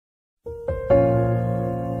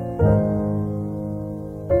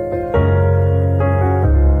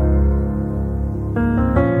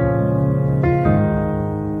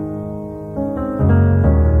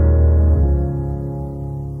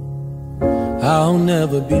I'll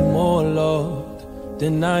never be more loved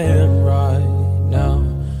than I am right now.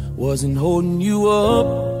 Wasn't holding you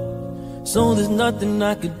up, so there's nothing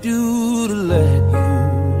I could do to let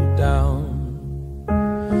you down.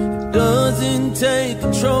 It doesn't take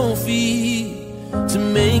a trophy to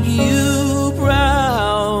make you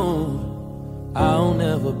proud. I'll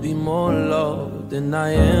never be more loved than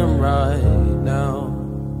I am right now.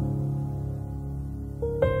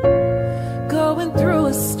 Going through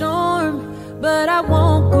a storm, but I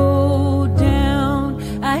won't go down.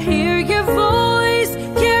 I hear your voice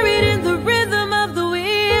carried in the rhythm of the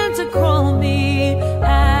wind to call me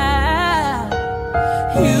out.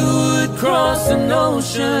 You would cross an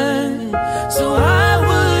ocean so I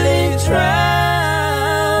wouldn't drown.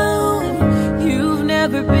 You've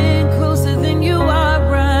never been closer than you are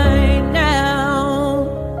right now.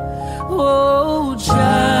 Oh,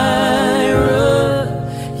 Jireh,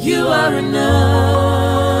 you are enough.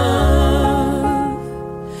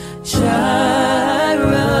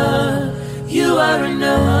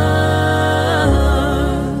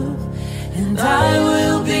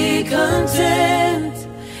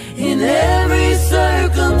 Every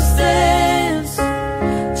circumstance,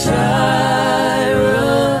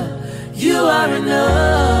 Jireh, you are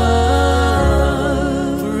enough.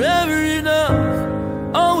 Forever enough,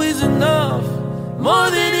 always enough, more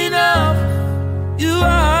than enough. You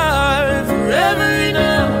are forever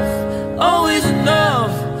enough, always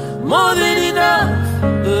enough, more than enough.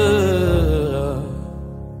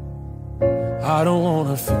 I don't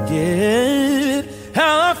wanna forget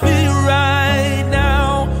how I feel right now.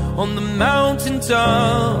 On the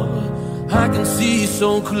mountaintop, I can see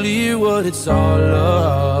so clear what it's all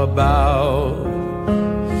about.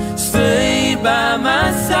 Stay by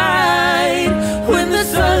my side when the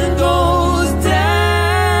sun goes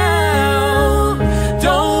down.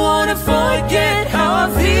 Don't wanna forget how I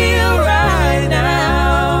feel right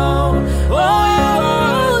now.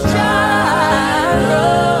 Oh,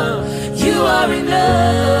 Jireh, you are enough.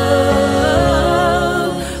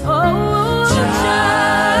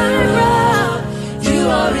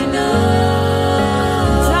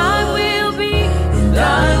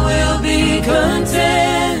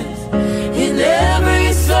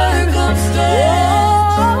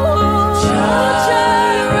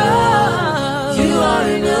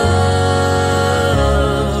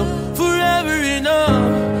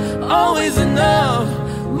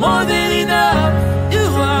 More than enough, you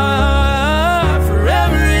are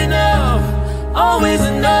forever enough, always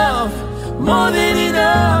enough, more than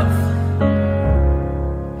enough.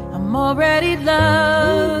 I'm already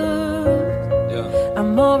loved, yeah.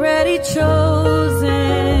 I'm already chosen.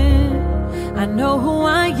 I know who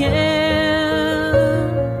I am,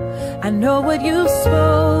 I know what you've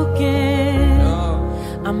spoken,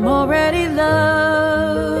 yeah. I'm already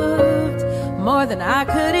loved, more than I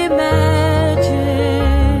could imagine.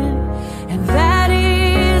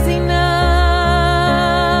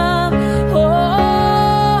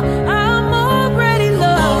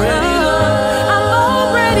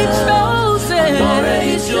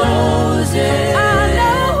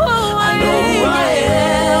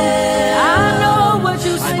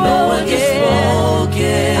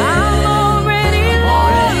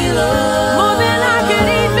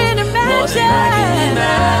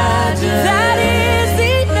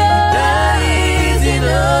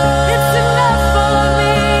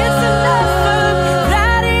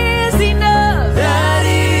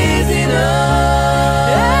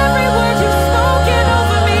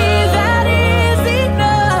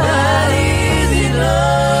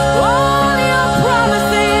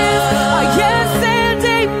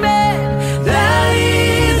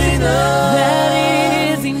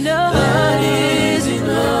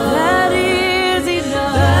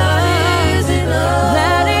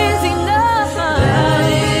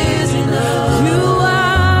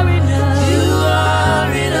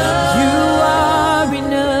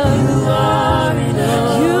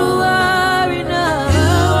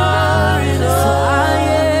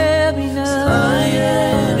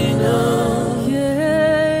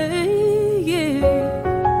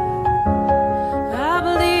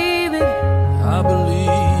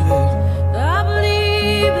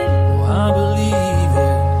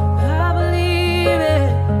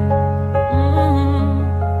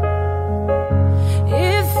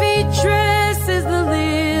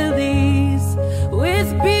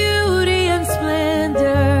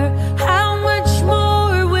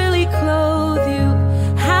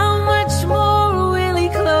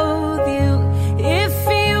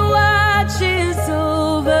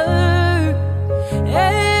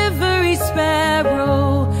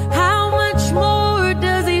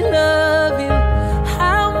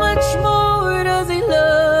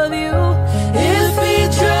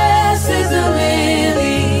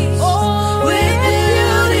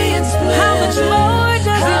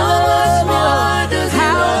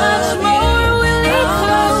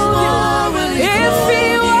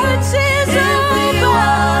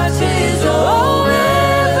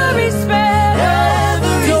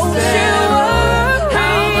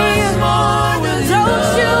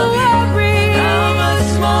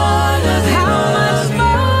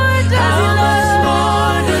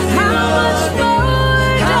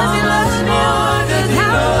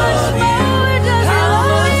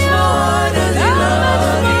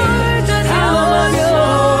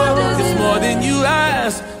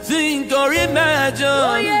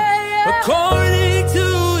 according to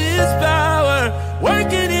His power,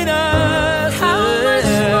 working in us. How much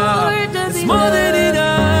more does He more than love?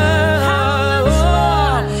 enough. How much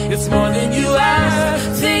more? It's more than you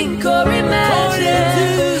ask, think, or imagine.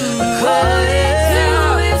 According to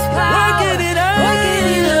His power, working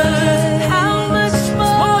in us. How much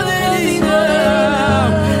more than does He enough.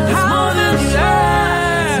 love? It's How more than much you more?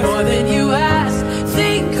 ask. More than you ask,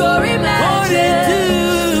 think, or imagine.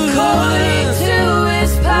 According to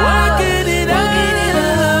His power, working in us.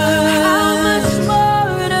 How much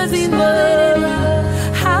more does He love you?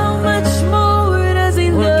 How much more does He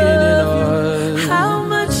Working in love you? us. How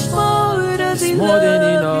much more does He More than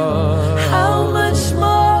love you? enough. How much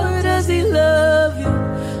more does He love you?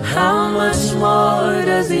 How much more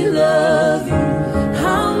does He love you?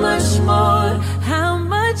 How much more? How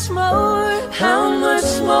much more? How much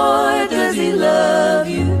more does He love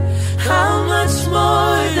you? How much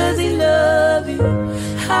more does He love you?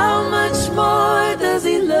 How much more does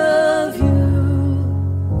He love you?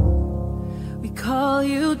 We call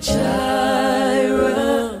you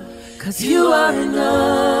Jireh, 'cause you are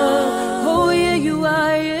enough. Oh yeah, you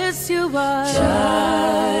are, yes you are.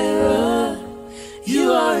 Jireh, you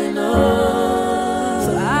are enough.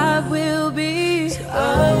 So I will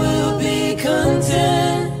be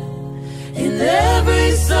content in every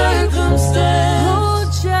circumstance. Oh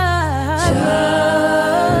Jireh,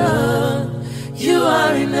 you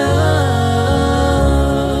are enough.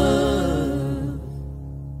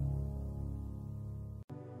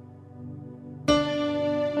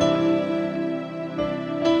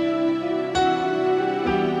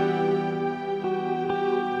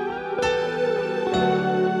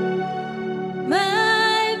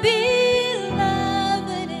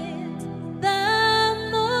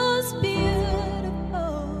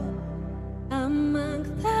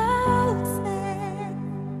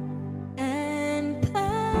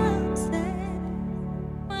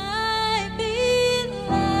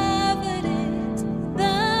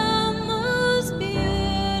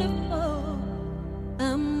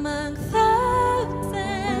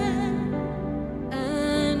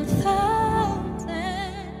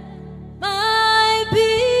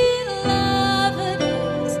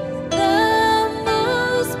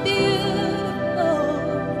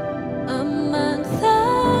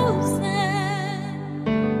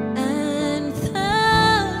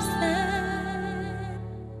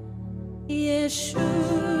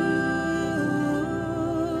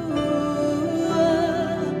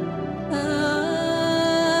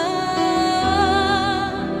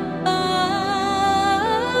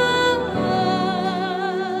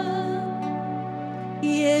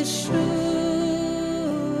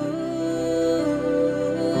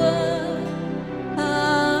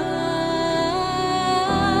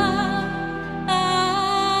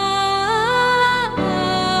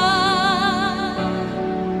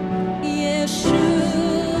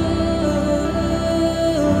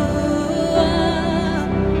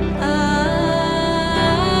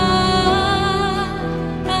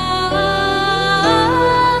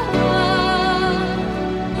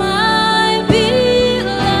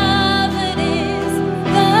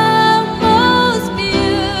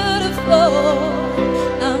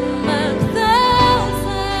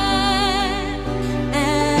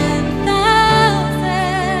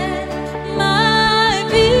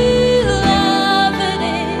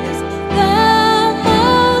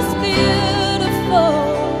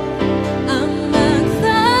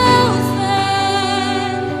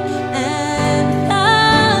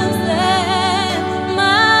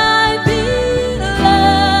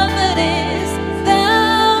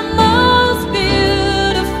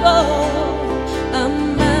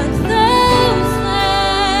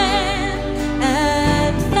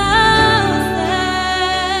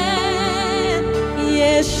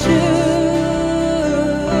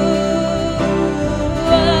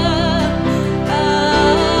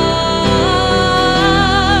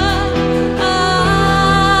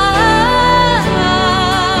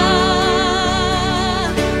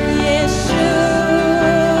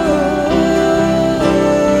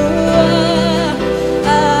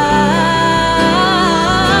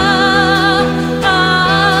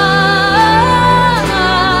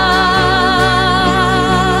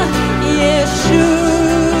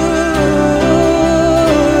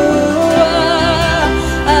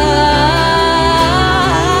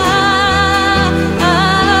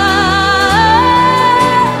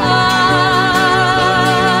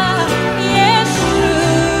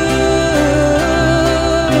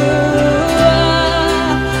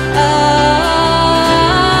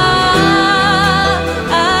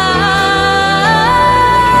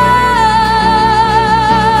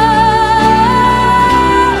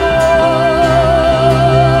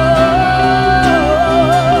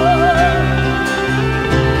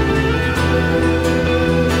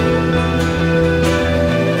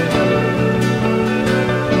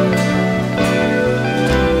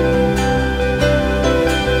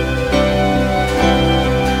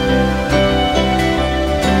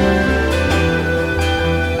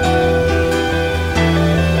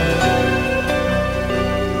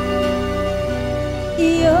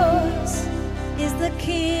 the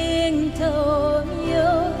kingdom,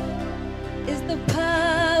 yours is the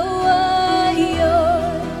power,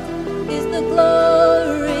 yours is the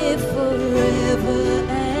glory forever.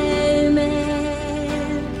 Amen.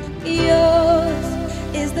 Yours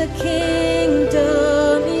is the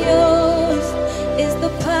kingdom, yours is the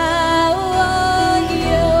power,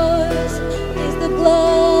 yours is the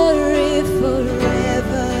glory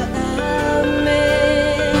forever. Amen.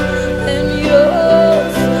 And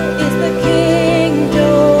yours is the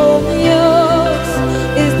kingdom, yours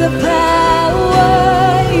is the power,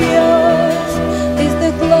 yours is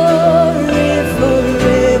the glory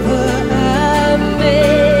forever. Amen.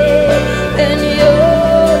 And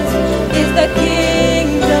yours is the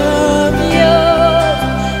kingdom, yours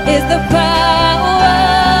is the power,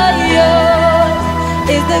 yours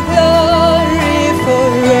is the glory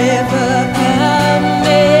forever.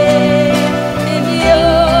 Amen. And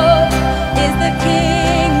yours is the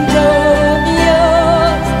kingdom,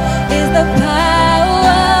 yours is the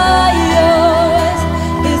power, yours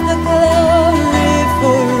is the glory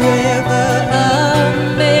forever.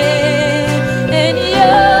 Amen. And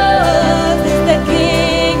yours is the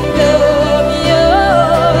kingdom,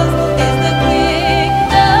 yours is the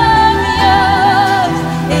kingdom, yours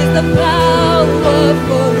is the power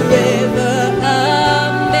forever.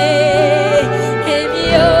 Amen. And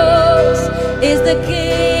yours is the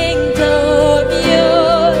kingdom,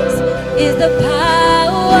 yours is the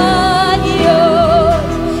power, yours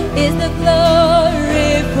is the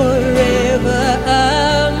glory forever.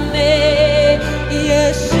 Amen.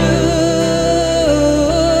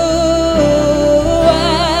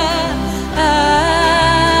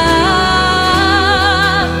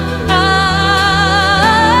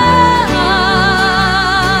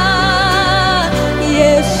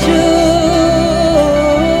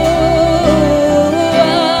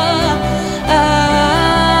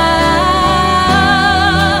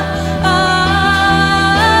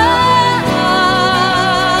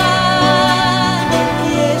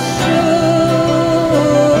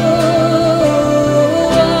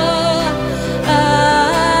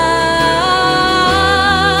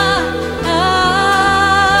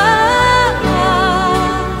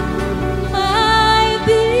 My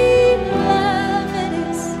beloved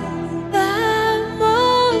is the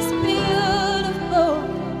most beautiful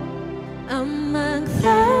among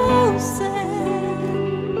thousands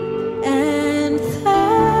and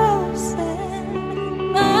thousands.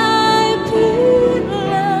 My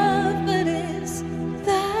beloved is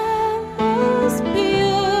the most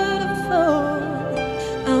beautiful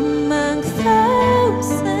among thousands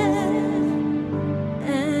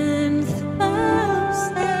and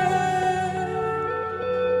thousands.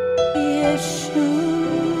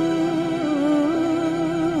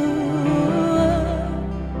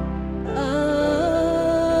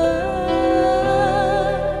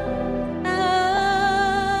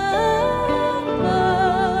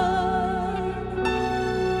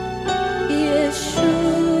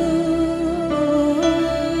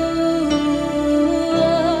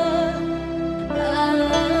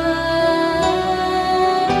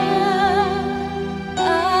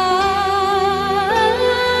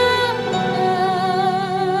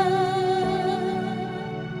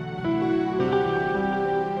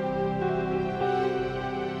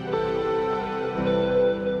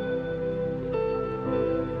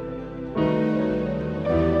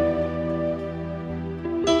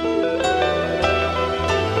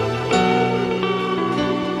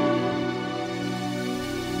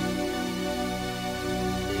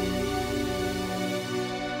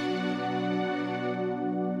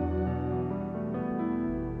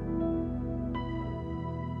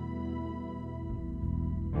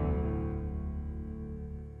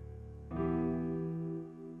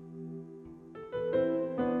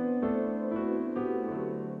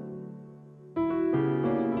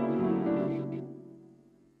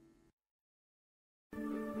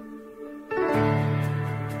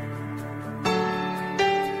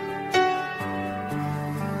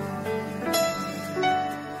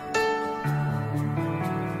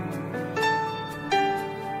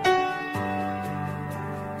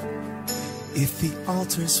 If the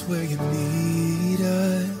altar's where you meet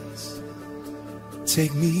us,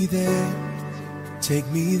 take me there, take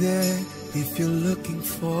me there. If you're looking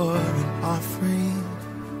for an offering,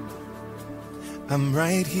 I'm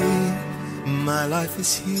right here, my life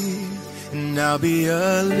is here, and I'll be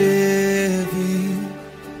a living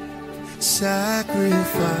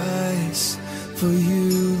sacrifice for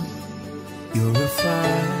you. You're a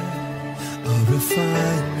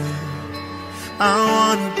refiner. I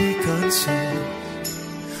wanna be consumed,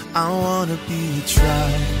 I wanna be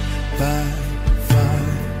tried by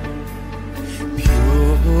fire, pure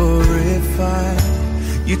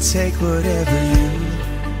You take whatever you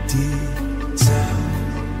desire.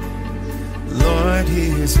 Lord,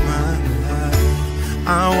 here's my life.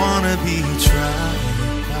 I wanna be tried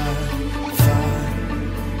by fire,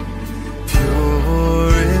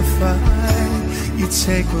 purified. You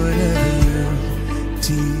take whatever you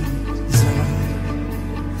desire.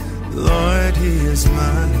 Lord, here's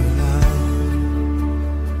my life.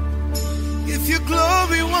 If your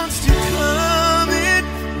glory wants to come in,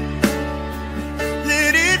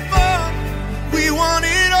 let it fall. We want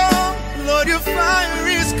it all. Lord, your fire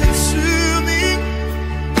is consuming.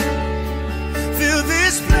 Fill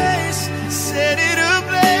this place, set it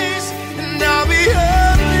ablaze, and I'll be a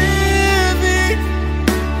living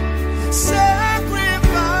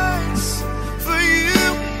sacrifice for you.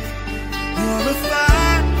 You're a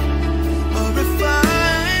fire, a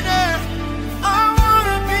refiner. I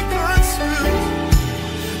wanna be consumed.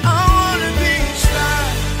 I wanna be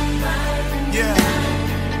tried. Yeah.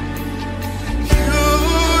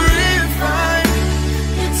 Purified.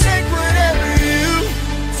 You take whatever you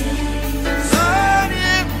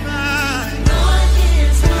Lord,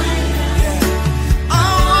 here's mine. Yeah. I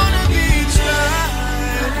wanna be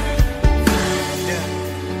tried. Yeah.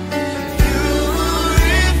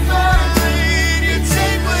 Purified. You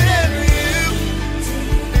take whatever you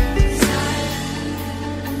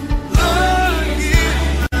Lord,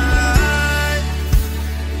 here's mine. It's my life.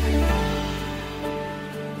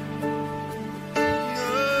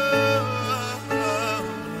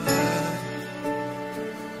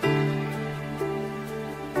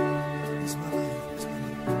 It's my life.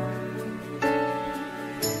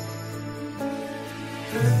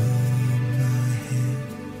 Clean my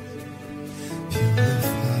hands,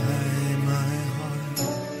 purify my heart.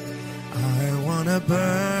 I wanna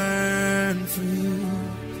burn for you,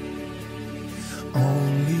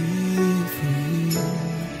 only for you.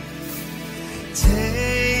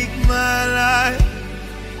 Take my life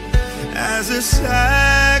as a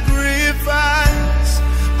sacrifice.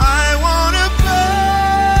 I wanna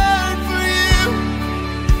burn for you,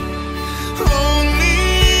 only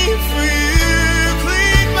for you.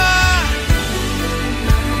 Clean my,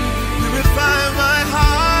 purify my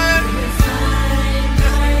heart.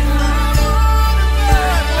 I wanna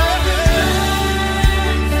burn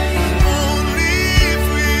only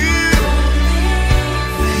for you.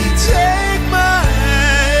 Take my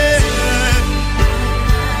hand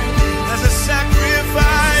as a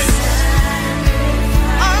sacrifice.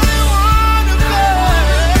 I wanna burn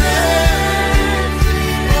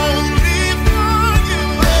only for you.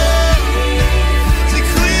 To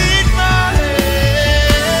clean my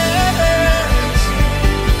hands,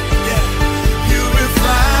 yeah.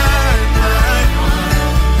 Purify my heart.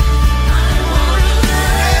 I wanna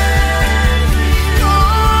burn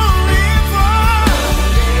only for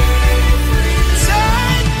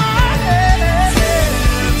take my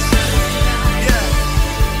hands, yeah.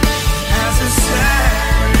 As a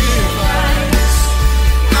sacrifice,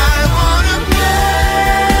 I wanna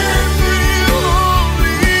burn for you,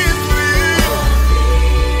 only for you.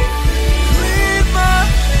 Clean my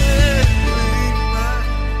head, clean my,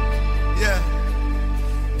 yeah.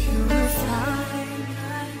 Purify.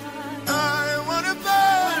 I wanna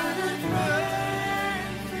burn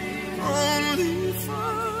only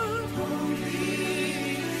for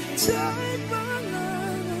take my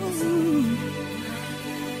life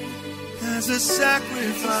as a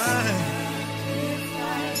sacrifice.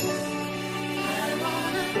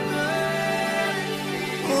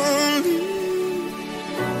 Only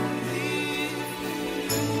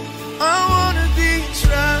I wanna be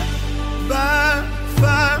tried by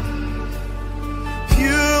fire,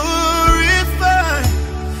 purified.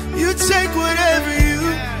 You take whatever you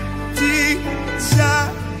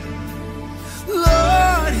desire.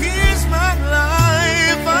 Lord, here's my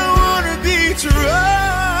life. I wanna be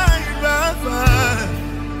tried by fire.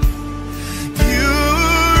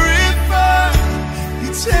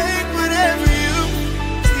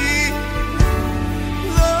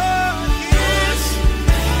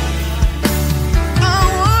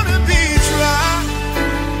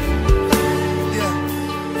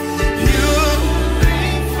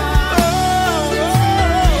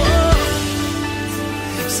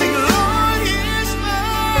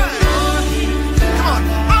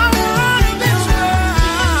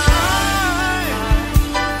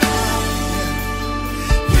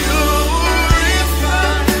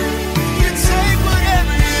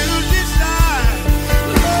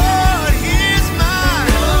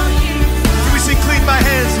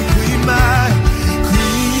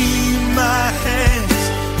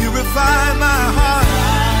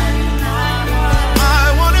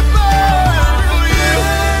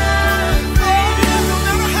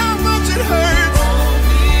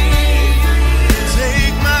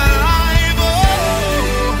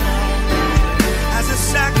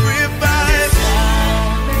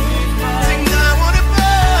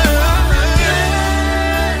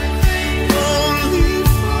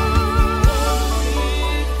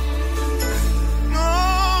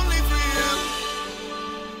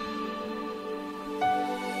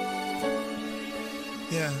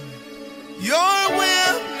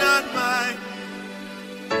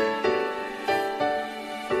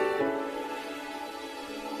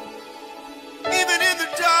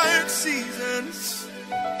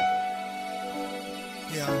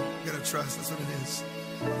 trust. That's what it is.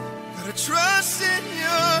 Gotta trust in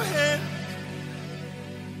your hand.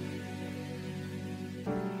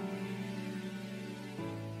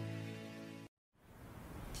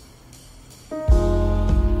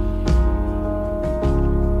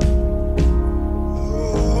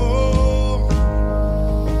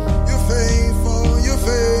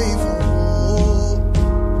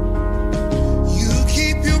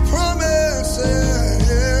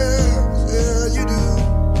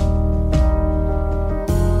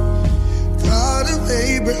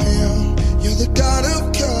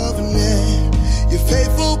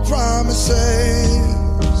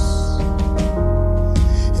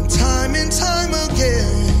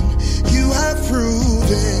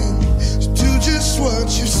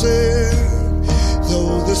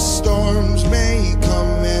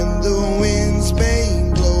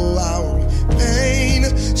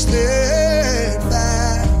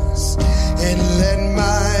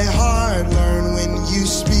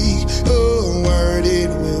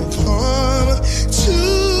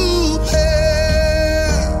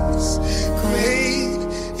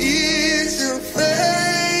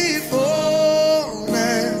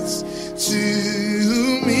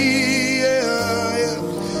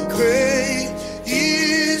 Great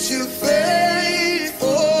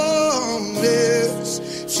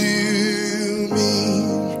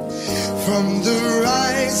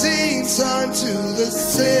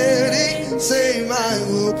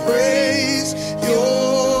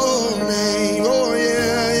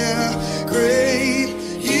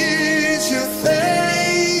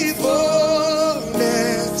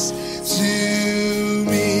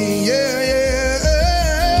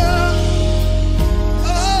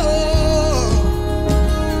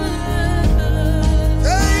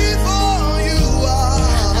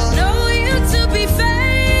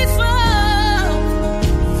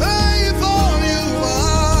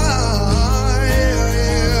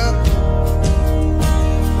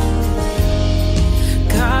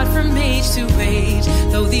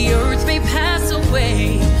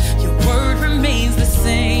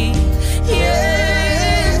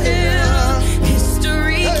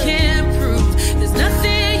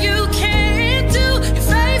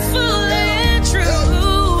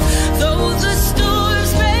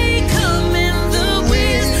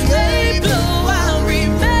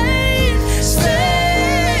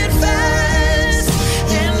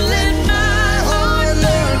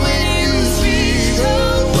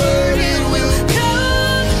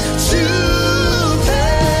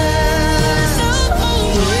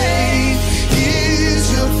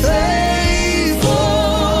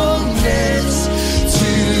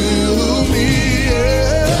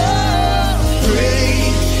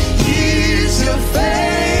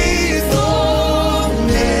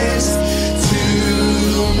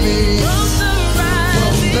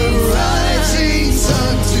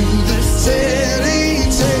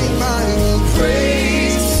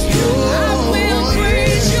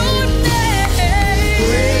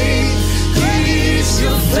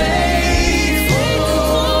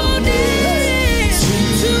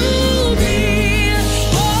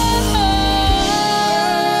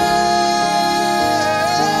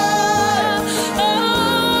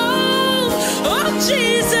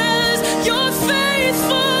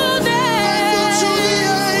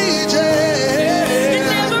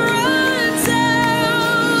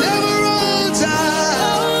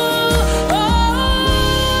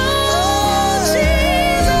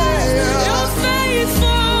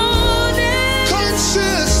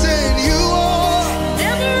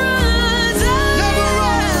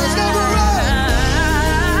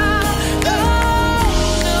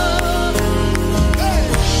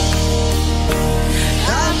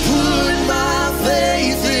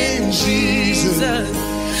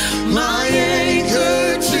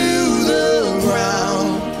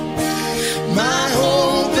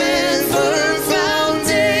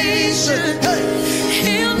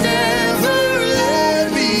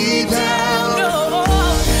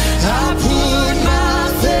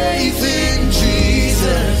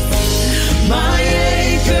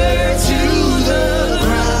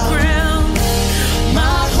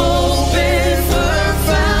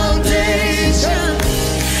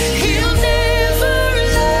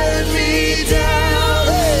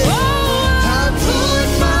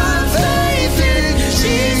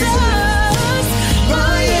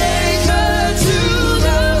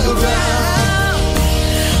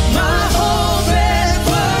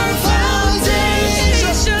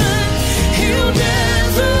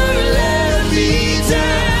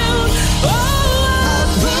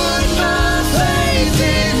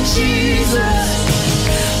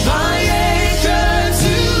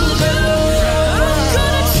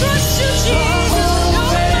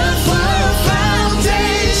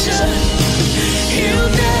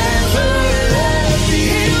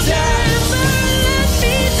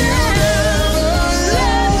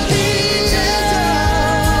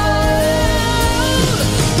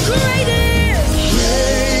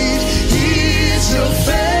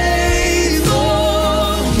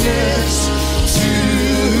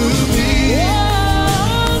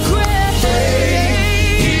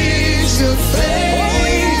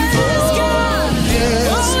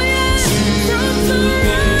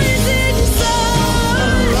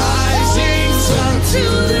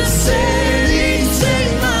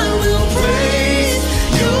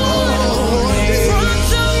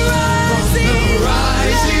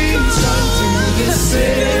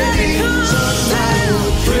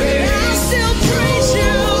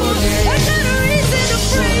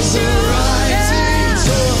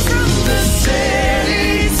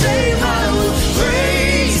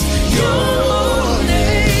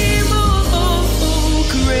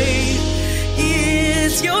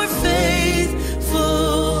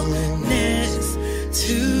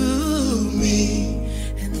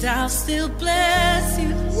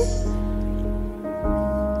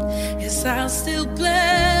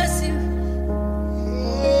bless you.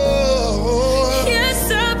 Oh,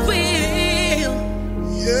 Yes, I will.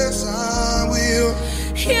 yes, I will.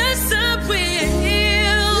 Yes, I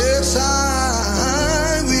will. Yes, I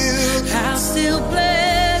will. I'll still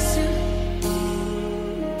bless you.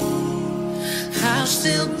 I'll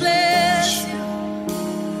still bless you.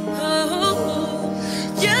 Oh,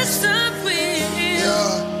 yes, I will.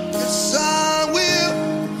 Yeah. Yes, I will.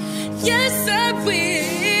 Yes, I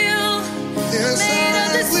will. Yes, Made a I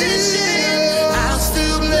decision. will. I'll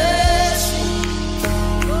still bless you.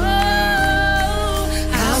 Oh,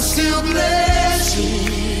 I'll still bless you.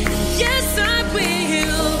 yes, I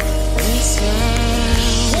will. Yes,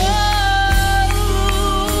 Oh,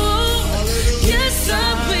 yes, I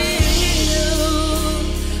will.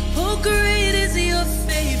 Oh, great is your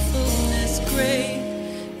faithfulness. Great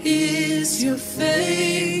is your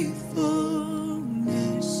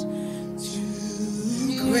faithfulness.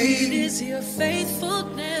 Great is your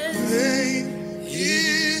faithfulness. great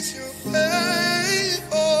is your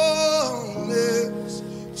faithfulness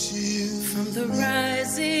to you. From the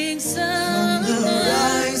rising From sun. the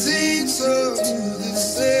rising sun to the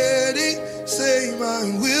setting, same I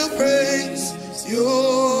will praise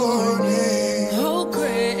your name. Oh,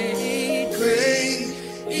 great, Great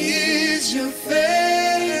is your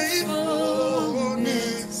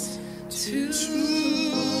faithfulness to to me.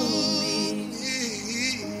 me.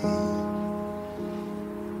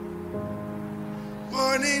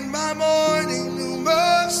 Morning by morning, new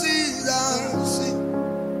mercies I see.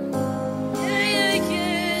 Yeah, yeah,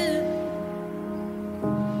 yeah.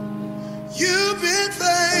 You've been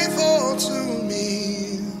faithful to me.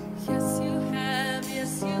 Yes, you have.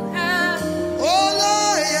 Yes, you have. All I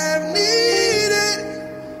have needed,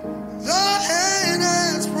 the hand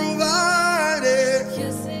has provided.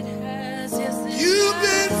 Yes, it has. Yes, it You've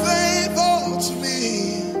been has. faithful to me.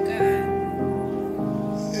 God.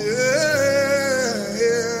 Yeah,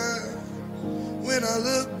 yeah. When I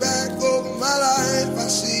look back over my life, I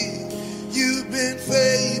see you've been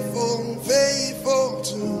faithful, faithful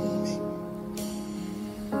to me.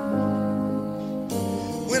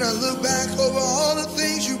 When I look back over all the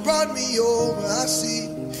things you brought me over, I see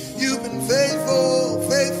you've been faithful,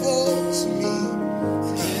 faithful to me.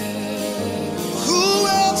 Who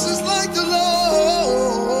else is like the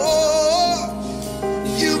Lord?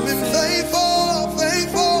 You've been faithful,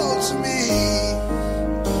 faithful to me.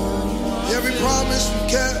 Every promise you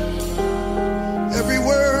kept, every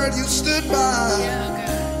word you stood by,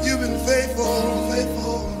 you've been faithful,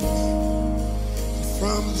 faithful.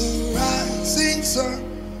 From the rising sun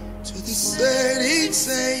to the setting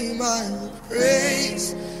same, I will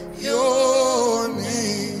praise your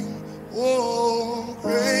name. Oh,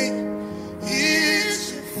 great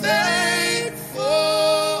is your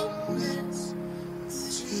faithfulness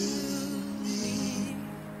to me.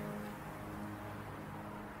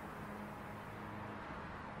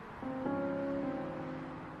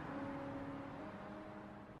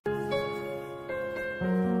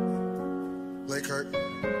 Blake Kirk.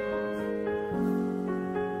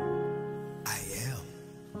 I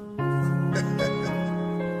am.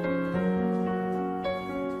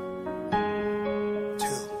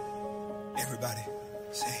 Two. Everybody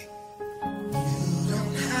say. You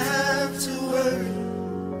don't have to worry,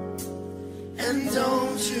 and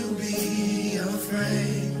don't you be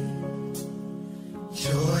afraid.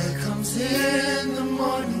 Joy comes in the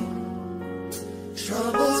morning.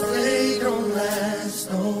 Troubles, they don't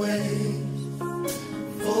last always.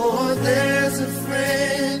 For there's a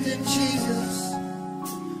friend in Jesus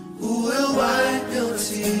who will wipe your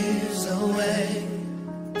tears away.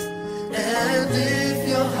 And if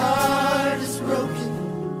your heart is broken,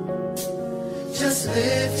 just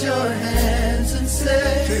lift your hands and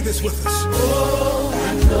say this with us. Oh,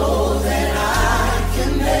 I know that I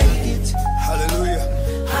can make it. Hallelujah.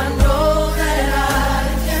 I know that I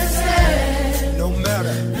can stand. No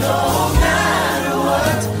matter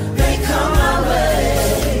what may come my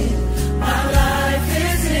way. My life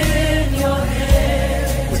is in your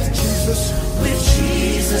hands. With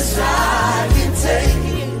Jesus I can take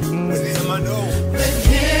it. With him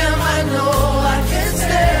I know I can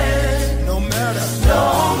stand. No matter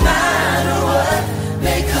what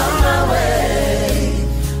may come my way.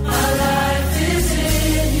 My life is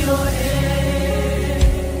in your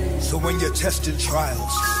hands. So when you're testing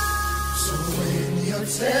trials,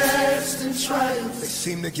 they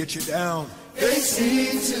seem to get you down. They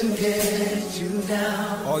seem to get you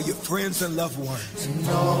down. All your friends and loved ones. And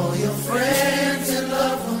all your friends and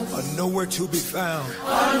loved ones are nowhere to be found.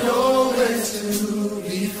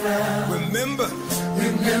 Remember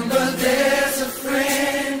there's a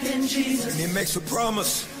friend in Jesus. And he makes a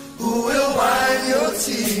promise. who will wipe your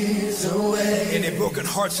tears away. Any broken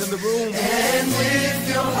hearts in the room? And if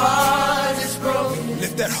your heart is broken,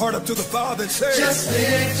 lift that heart up to the Father and say, just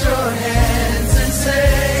lift your hands and say,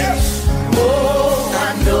 yes. Oh, I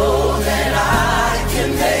know that I can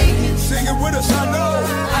make it. Sing it with us, I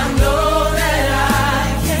know that I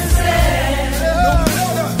can stand.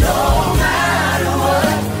 No matter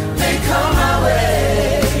what may come my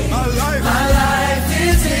way, my life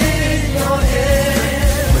is in your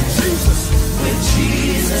hands. With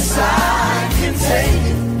Jesus I can take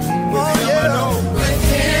it. With him I know. With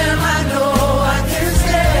him I know I can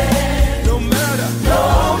stand. No matter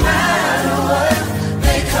what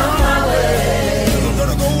may come my way, I'm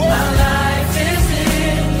gonna go on. my life is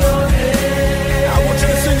in your hands. I want you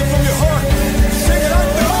to sing it from your heart. Sing it, I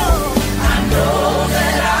know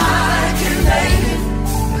that I can make it.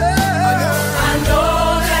 I know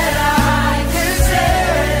that I can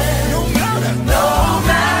stand. no matter No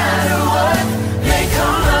matter what may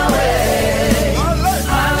come my way, my life.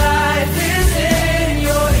 my life is in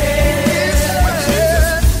your hands.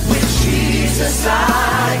 With Jesus I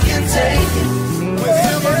can take it. With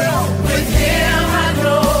him I know. With him I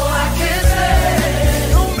know I can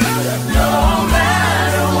stand. No matter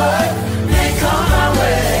what may come my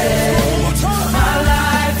way, one more time. my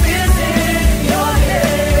life is in your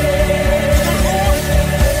hands.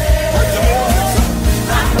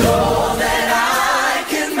 I know that I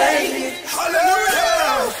can make it.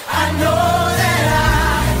 Hallelujah. I know that I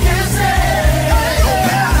can stand.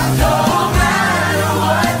 No matter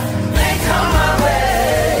what may come my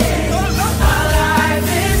way, my life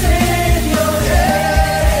is in your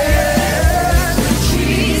hands. With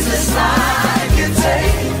Jesus I can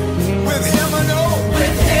take it. With him I know.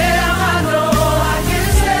 With him I know I can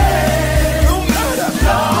stand. No matter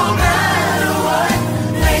what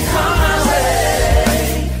may come my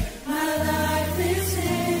way, my life is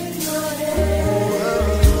in your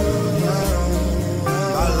hands.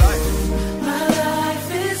 my life. My life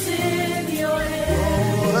is in your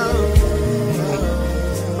hands.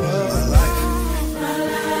 My life. My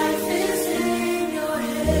life is in your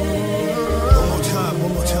hands. One more time.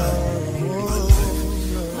 My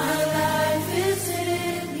life. My life is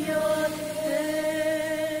in your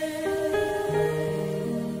hands.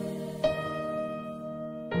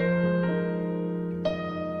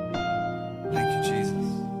 Thank you,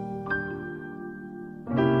 Jesus.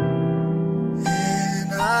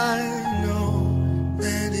 And I know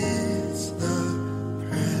that it's the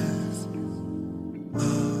presence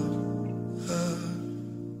of God.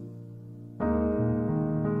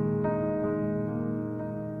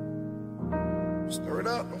 Stir it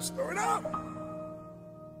up. Stir it up.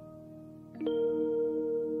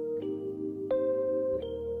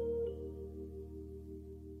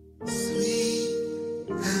 Sweet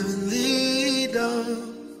heavenly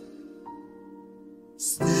dove,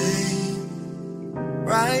 stay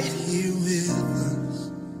right here with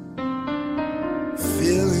us,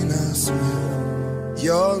 filling us with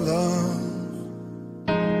your love.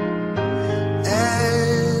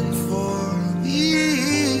 And for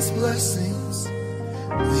these blessings,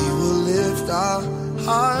 we will lift our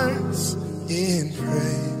hearts in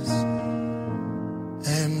praise.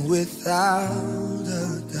 And without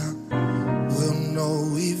a doubt, we'll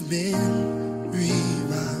know we've been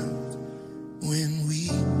revived when we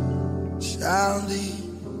shall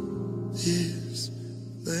leave this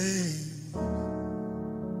place.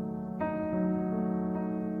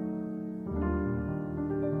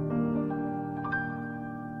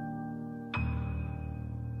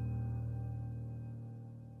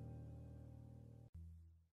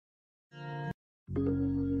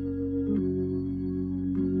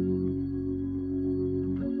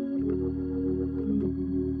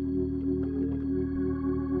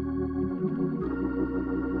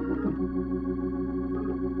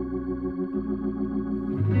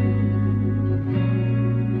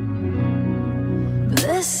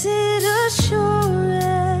 Blessed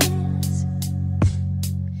assurance,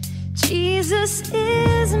 Jesus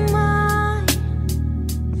is mine.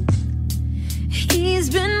 He's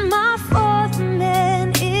been my fourth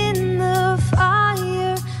man in the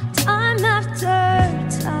fire, time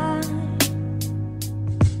after time.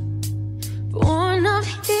 Born of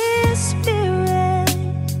his spirit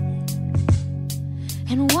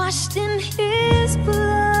and washed in his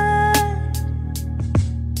blood.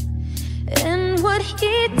 And what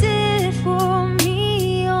he did for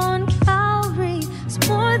me on Calvary is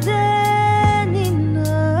more than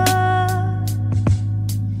enough.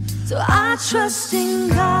 So I trust in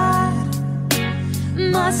God,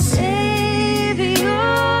 my Savior,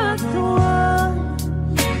 the one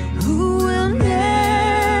who will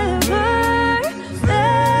never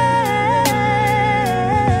fail.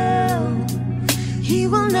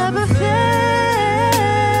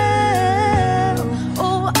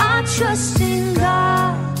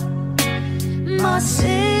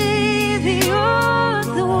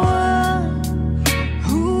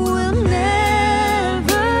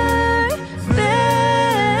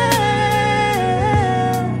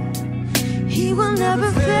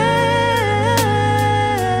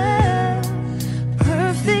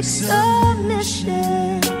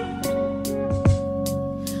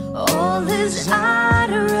 soul is at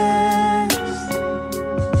rest,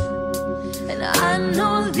 and I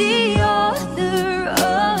know the author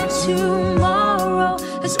of tomorrow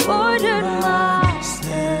has ordered my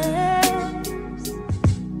steps.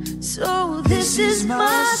 So this is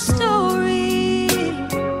my story,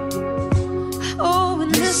 oh,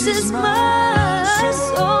 and this is my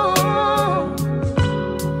song,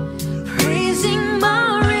 praising my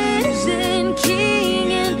risen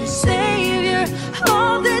King and Savior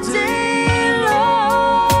all the day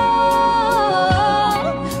long.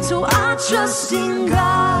 So I trust in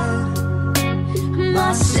God,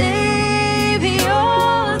 my Savior,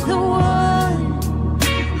 the one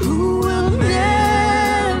who will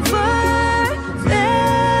never fail.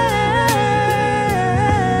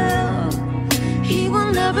 He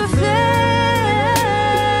will never fail.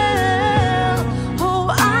 Oh,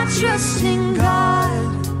 I trust in God,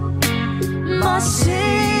 my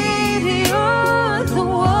Savior, the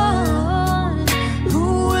one who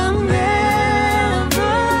will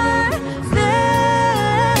never fail.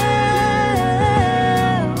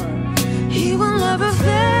 He will never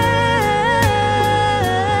fail.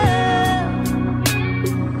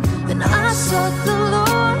 And I sought the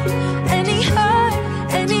Lord, and He heard,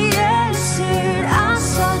 and He answered. I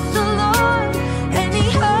sought the Lord, and He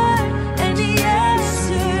heard, and He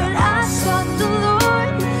answered. I sought the Lord,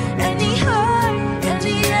 and He heard, and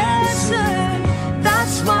He answered.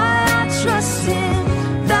 That's why I trust Him.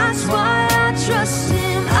 That's why I trust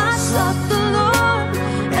Him. I sought the Lord,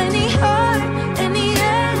 and He heard, and He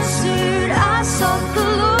answered. I sought the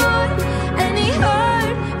Lord, and He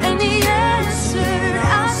heard, and He answered.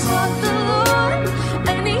 I sought the Lord,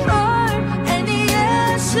 and He heard, and He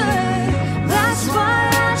answered. That's why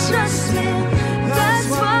I trust Him. That's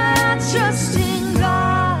why I trust in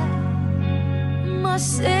God, my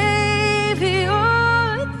Savior,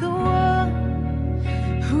 the one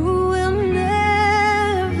who will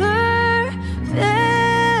never fail.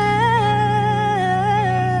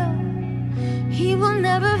 He will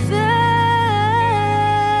never fail.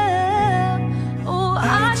 Oh, I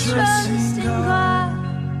trust in God,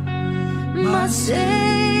 my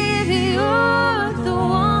Savior, the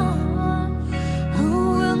one who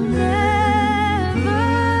will never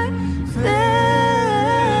fail.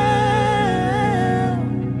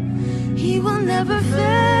 He will never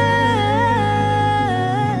fail.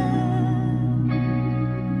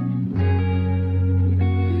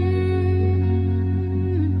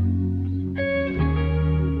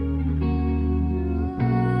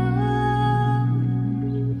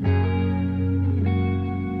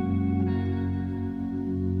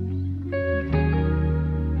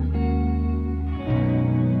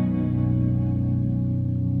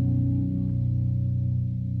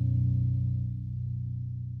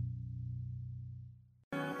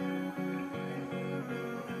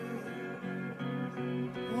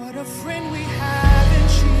 What a friend we have in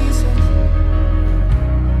Jesus,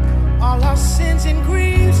 all our sins and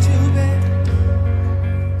griefs to bear.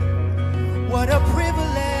 What a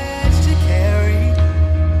privilege to carry.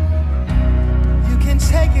 You can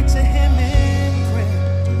take it to Him in prayer.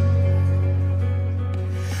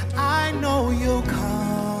 I know You'll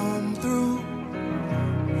come through.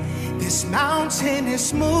 This mountain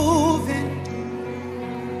is moving.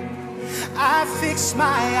 I fix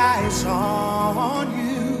my eyes on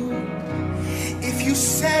You. If You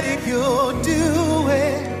said it, You'll do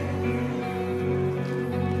it.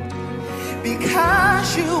 Because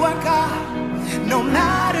You are God, no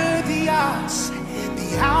matter the odds, the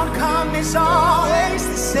outcome is always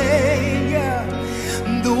the same. Yeah.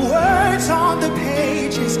 The words on the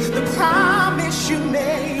pages, the promise You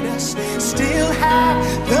made us, still have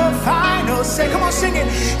the final say. Come on, sing it.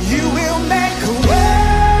 You will make a way.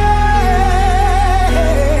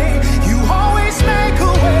 You always make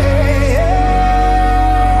a way.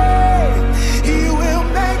 You will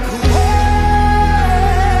make a way.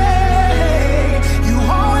 You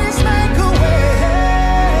always make a way.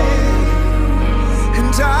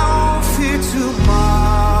 And I won't fear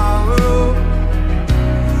tomorrow,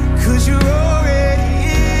 'cause You're already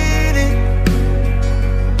in it.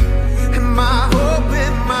 And my hope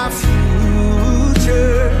and my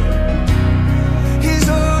future is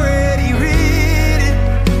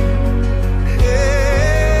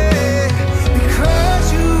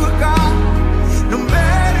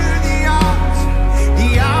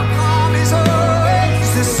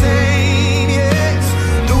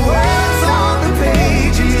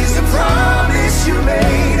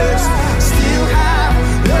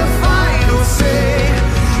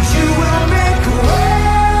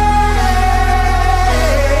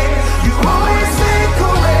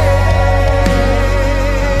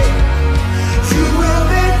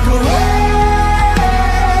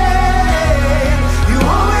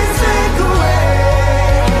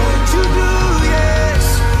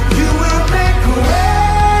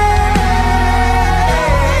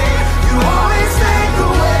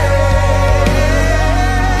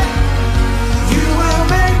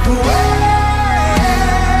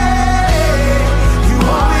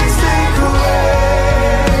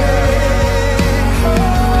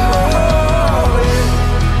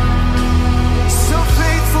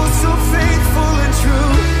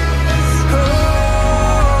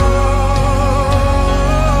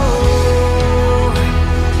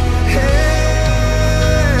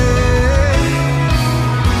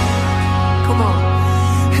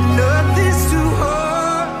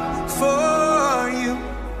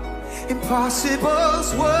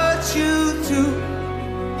Impossible's what you do,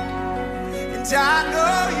 and I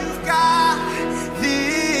know you've got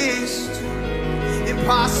this too.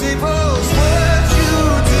 Impossible's what you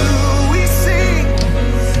do. We sing,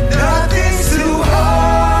 nothing's too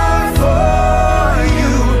hard for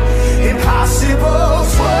you.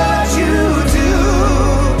 Impossible's what you do.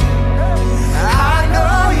 I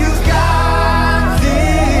know you've got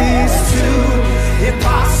this too.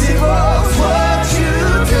 Impossible's what you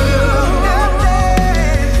do.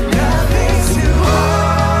 Nothing's too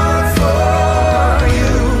hard for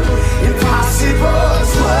you.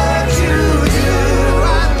 Impossible's what you do.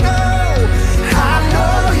 I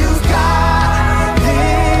know you've got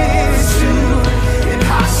this too.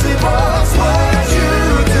 Impossible's what you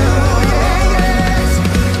do. Yeah, yes.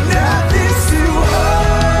 Nothing's too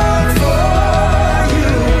hard for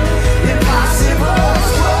you.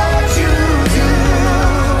 Impossible's what you do.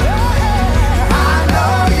 I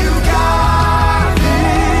know you got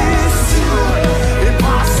this too.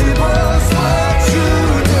 Impossible's what you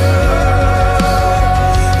do.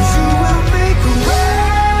 You will make a way.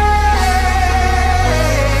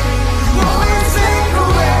 You always make a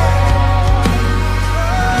way.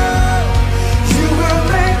 You will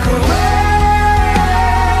make a way.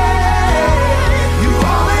 You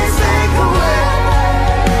always make a way.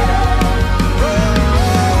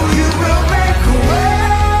 You will make a way.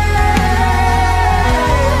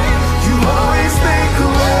 You always make a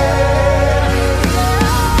way.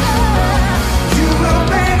 You will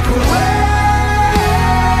make a way.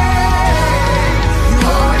 You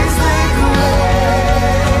always make a way.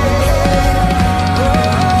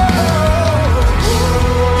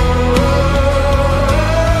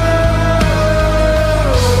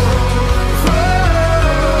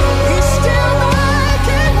 He's still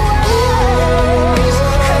making ways.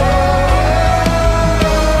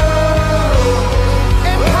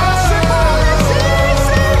 Impossible is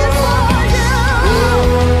easy for you.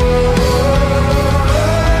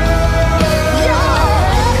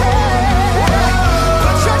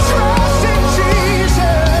 Put your trust in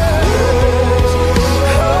Jesus.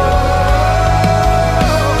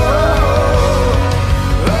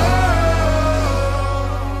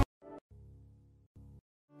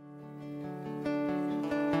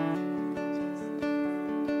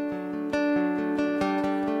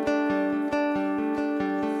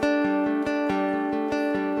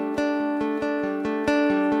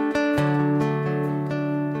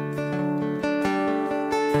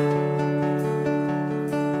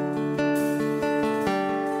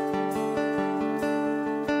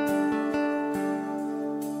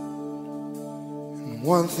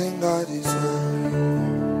 One thing I desire,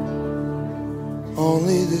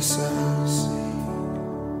 only this I seek,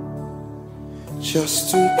 just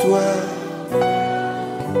to dwell.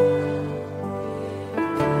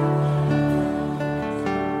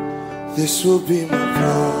 This will be my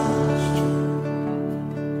posture,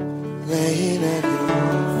 laying at your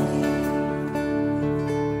feet,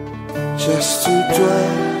 just to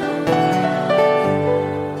dwell.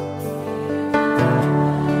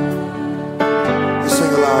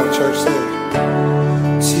 Sing aloud, church, sing.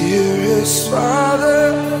 Dearest Father,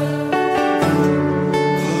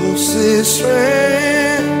 closest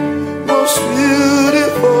friend, most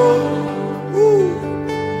beautiful,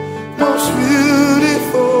 most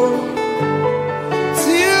beautiful.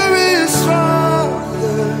 Dearest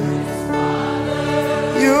Father,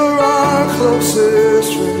 you're our closest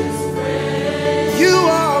friend. You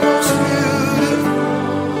are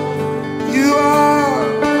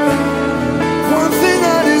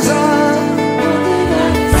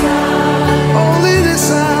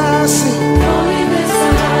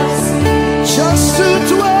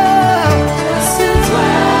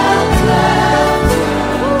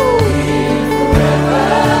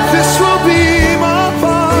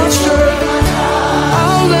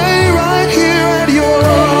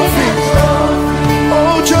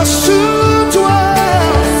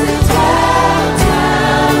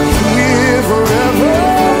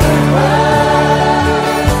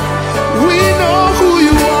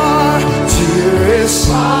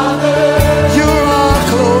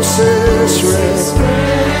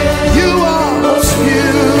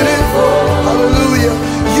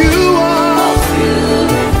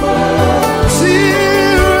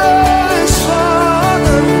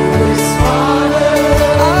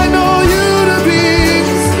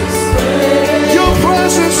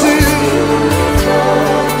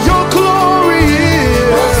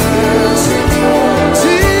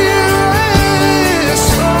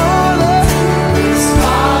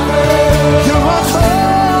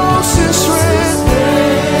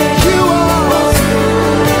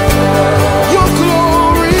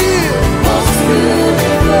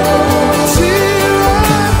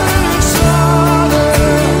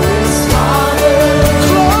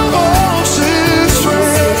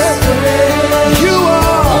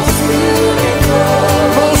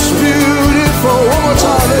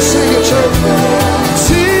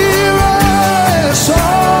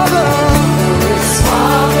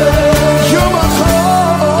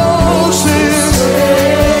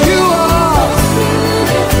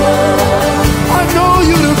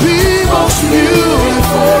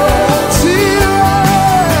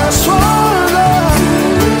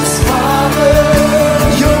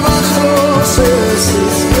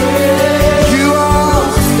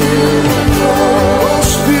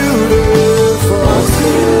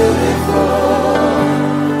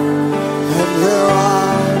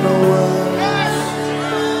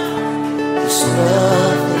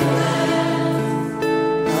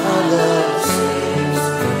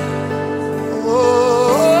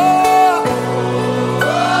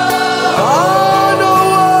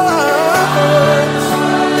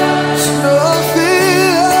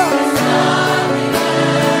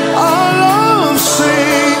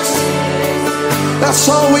That's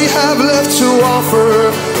all we have left to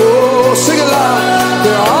offer. Oh, sing it loud.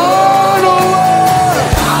 There are no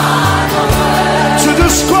words to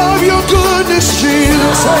describe your goodness,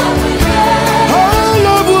 Jesus. Our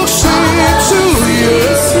love will sing to you.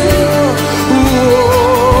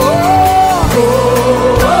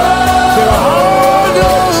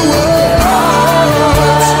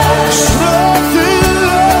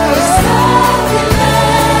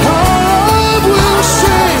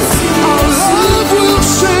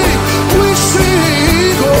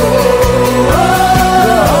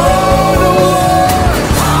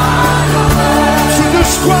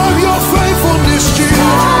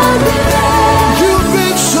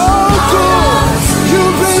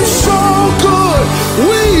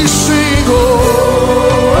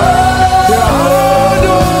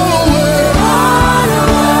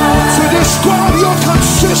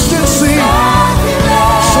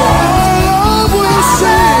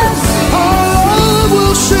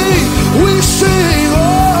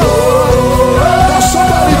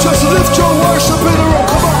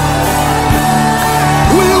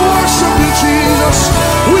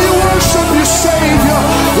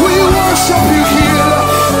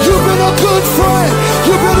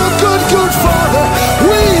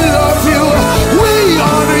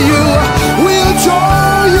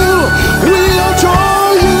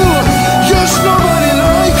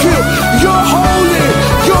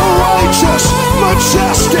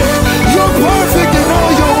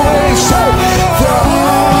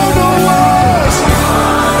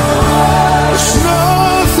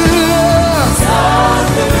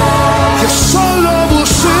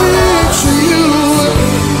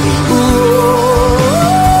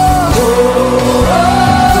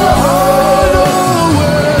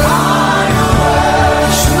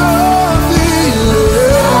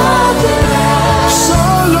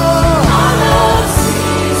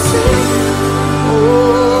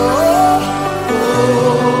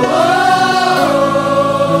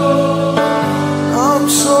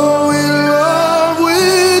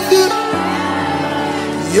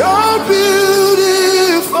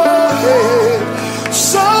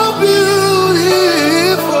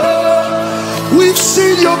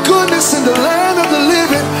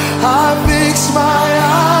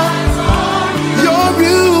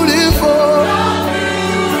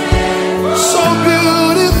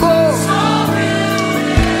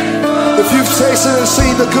 Tasted and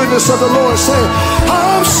seen the goodness of the Lord. Say,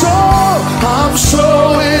 I'm so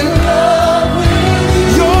in love with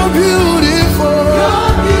you. You're beautiful.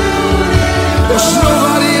 There's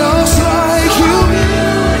nobody else like you.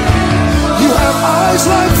 You have eyes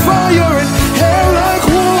like fire and hair like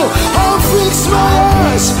wool. I'll fix my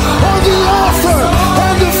eyes on the author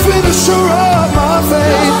and the finisher of my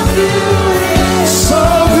faith. So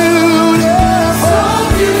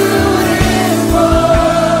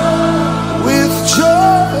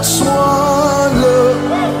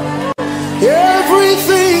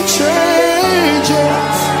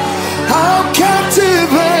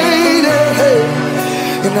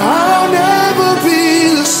I'll never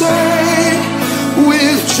be the same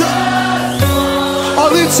with just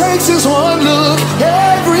all it takes is one look.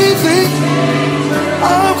 Everything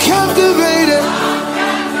I'm captivated.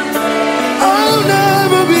 I'll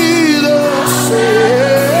never be the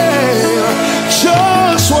same.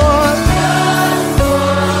 Just one.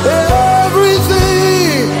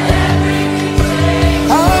 Everything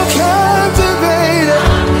I'm captivated.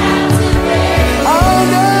 I'll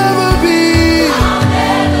never be.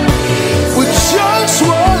 Just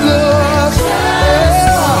one look,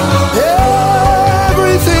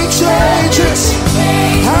 everything changes.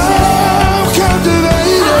 I'm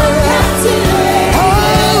captivated.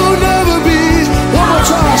 I'll never be. One more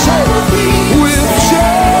time, say with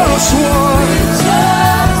just one.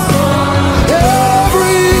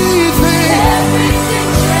 Everything.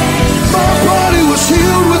 My body was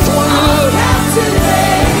healed with one look.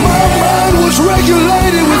 My mind was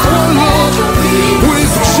regulated with one look.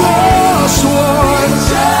 With just one.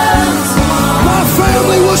 My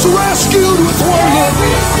family was rescued with one look.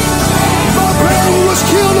 My brother was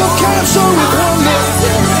killed of cancer with one look.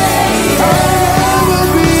 I'll never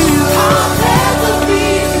be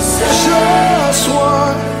just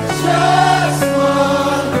one.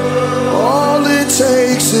 All it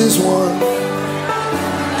takes is one.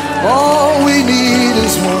 All we need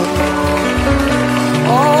is one.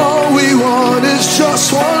 All we want is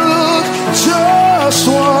just one look. Just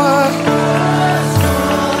one.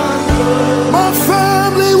 My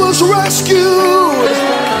family was rescued.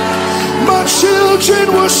 My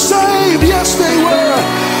children were saved. Yes, they were.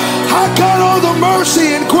 I got all the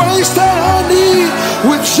mercy and grace that I need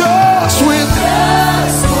with just one.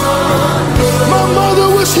 My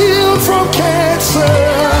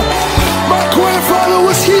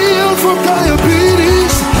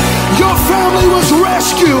family was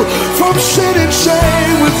rescued from sin and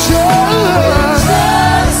shame with just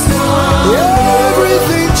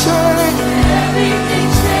everything changed.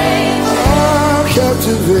 I'm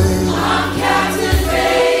captivated.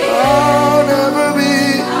 I'll never be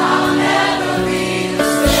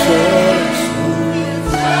just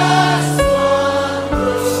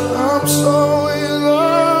I'm so in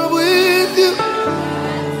love with you.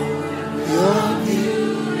 You're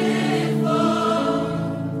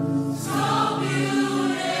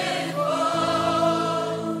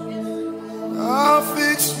I'll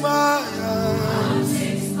fix my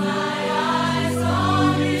eyes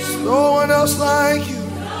on you. There's no one else like you.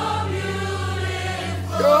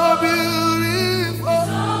 You're beautiful.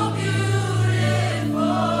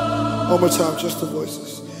 One more time, just the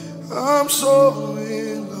voices. I'm so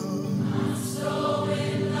in love. I'm so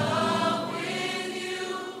in love with you.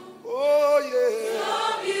 Oh yeah.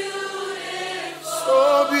 So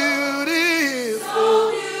beautiful.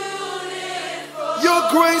 Your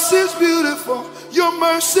grace is beautiful. Your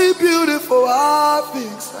mercy beautiful. I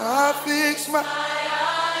fix my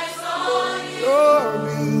eyes on you. You're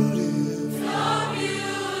beautiful.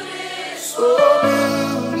 So beautiful.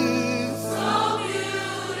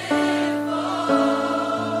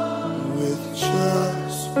 With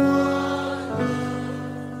just one look,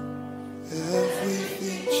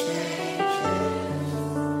 everything changes.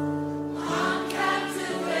 I'm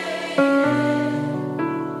captivated.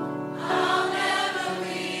 I'll never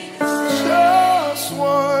be the same. Just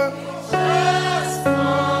one.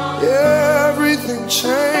 Everything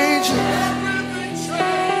changes.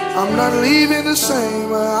 I'm not leaving the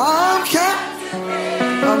same.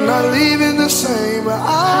 I'm not leaving the same.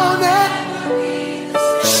 I'll never.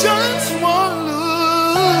 Just one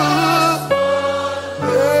look.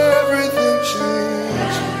 Everything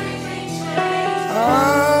changes.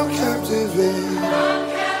 I'm captivated.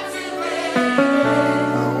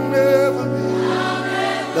 I'll never be.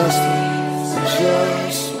 That's the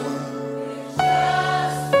just one.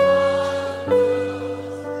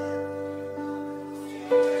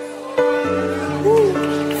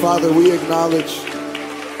 Father, we acknowledge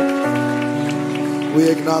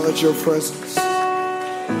your presence.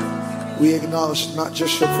 We acknowledge not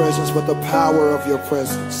just your presence, but the power of your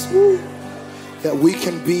presence. That we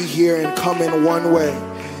can be here and come in one way.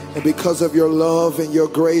 And because of your love and your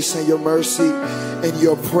grace and your mercy and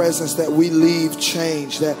your presence, that we leave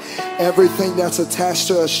changed, that everything that's attached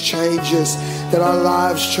to us changes, that our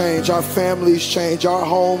lives change, our families change, our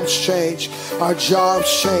homes change, our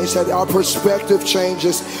jobs change, that our perspective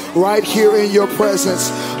changes right here in your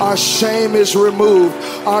presence. Our shame is removed,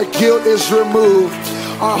 our guilt is removed,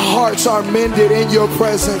 our hearts are mended in your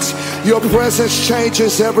presence. Your presence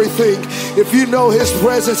changes everything. If you know his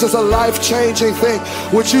presence is a life-changing thing,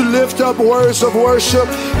 would you lift up words of worship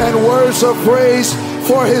and words of praise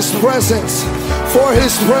for his presence, for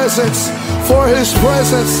his presence, for his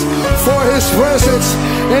presence, for his presence.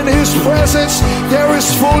 In his presence there is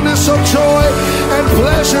fullness of joy and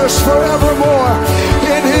pleasures forevermore.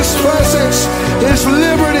 In his presence is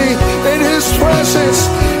liberty. In his presence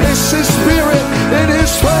is his spirit. In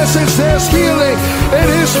his presence there's healing. In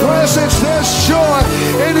his presence there's joy.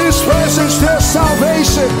 In his presence there's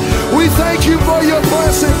salvation. We thank you for your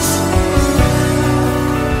presence.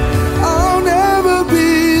 I'll never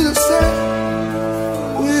be the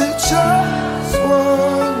same with just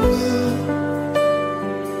one look.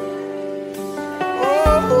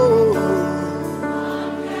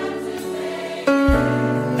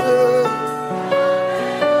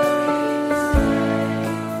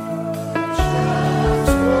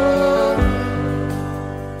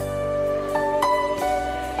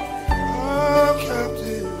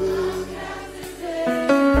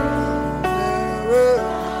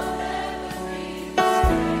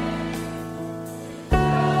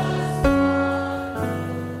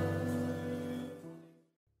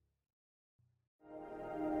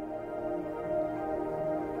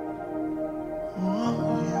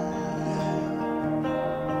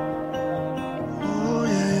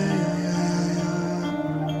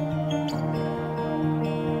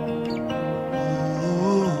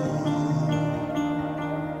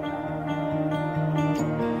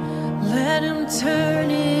 Turn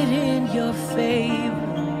it in your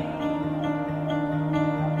favor.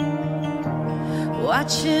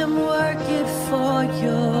 Watch him work it for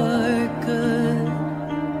your good.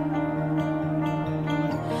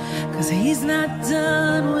 'Cause he's not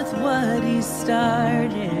done with what he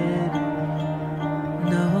started.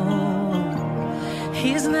 No,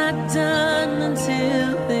 he's not done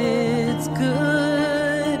until it's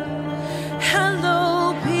good.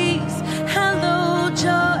 Hello, peace. Hello,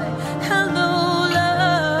 joy. Hello,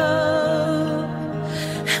 love.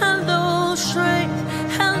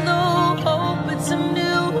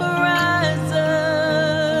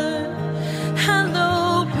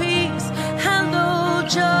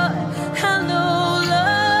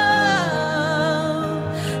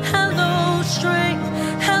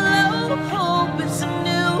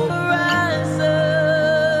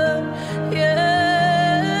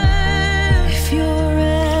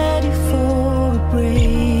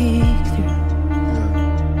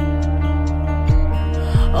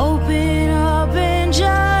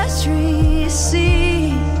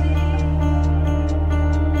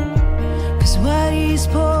 He's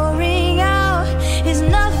pouring out is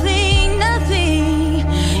nothing, nothing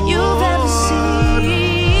you've ever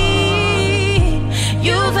seen,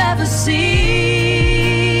 you've ever seen.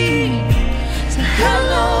 So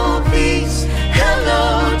hello peace,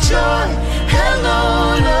 hello joy,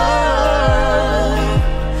 hello love,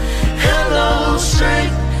 hello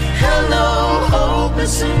strength, hello hope.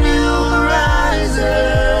 It's a new horizon.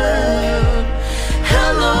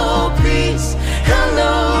 Hello peace,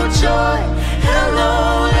 hello joy, hello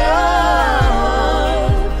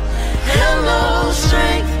love, hello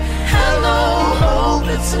strength, hello hope.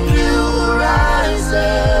 It's a new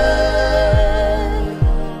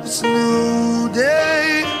horizon. It's a new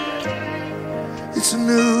day. It's a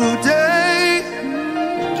new day.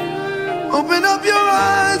 Open up your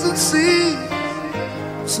eyes and see.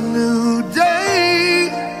 It's a new day.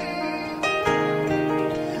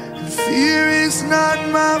 And fear is not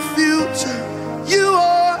my future. You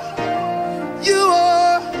are, you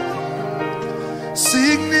are.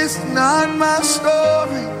 Sickness not my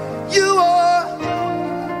story. You are,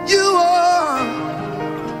 you are.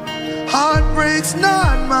 Heartbreak's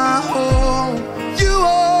not my home. You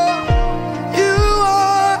are, you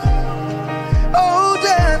are. Oh,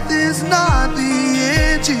 death is not the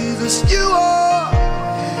end, Jesus. You are,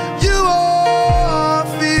 you are.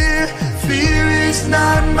 Fear is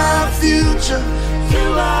not my future. You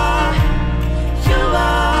are, you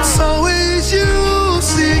are. It's always you.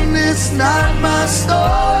 Sickness not my story.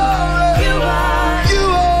 You are, you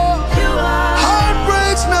are, you are.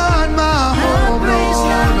 Heartbreak's not my home. Heartbreak's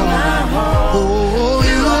not my home. Oh,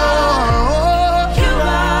 you are, you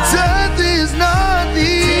are. Death is not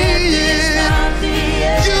the end.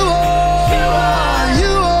 You are, you are,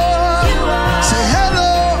 you are. Say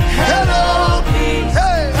hello, hello, peace,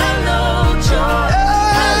 hey, hello joy,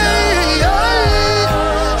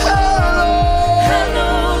 hello.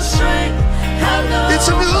 hello strength, hello. It's a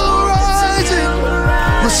new rising.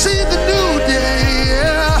 Receive the new day.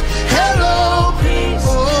 Yeah. Hello, peace,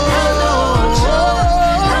 hello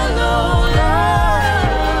joy, hello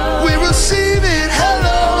love. we receive it.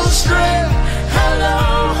 Hello, strength. Hello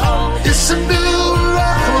hope. It's a new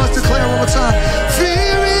rise. Come on, let's declare one more time.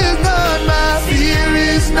 Fear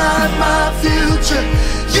is not my future.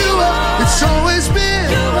 You are. It's always been.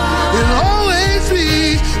 It'll always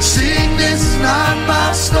be. Sickness is not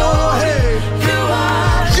my story. You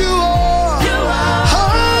are, You are.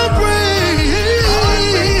 Heartbreak.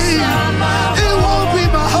 It won't be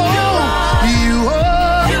my home. You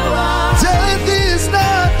are. Death is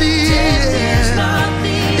not the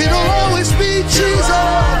end. It'll always be Jesus.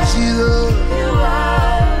 Jesus.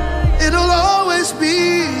 It'll always be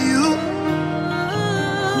you.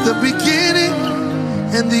 The beginning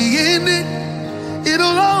and the ending.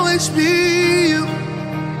 It'll always be you.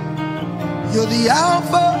 You're the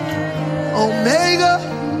Alpha, Omega.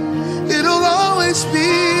 It'll always be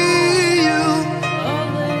you.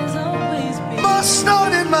 always, always be. My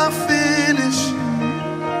start and my finish.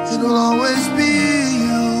 It'll always be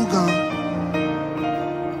you, God.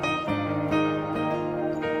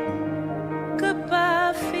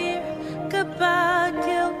 Goodbye fear, goodbye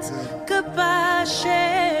guilt, goodbye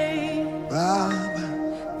shame,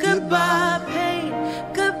 Bye. goodbye pain,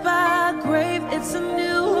 goodbye grave. It's a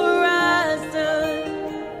new horizon.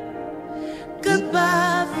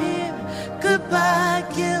 Goodbye fear, goodbye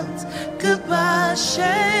guilt, goodbye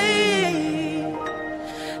shame,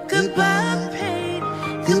 goodbye pain,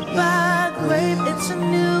 goodbye grave. It's a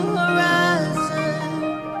new horizon.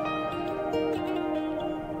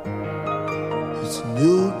 It's a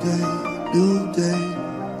new day, new day.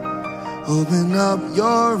 Open up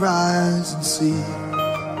your eyes and see.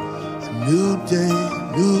 A new day,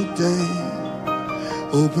 new day.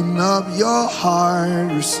 Open up your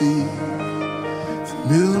heart, receive. A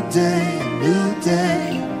new day, new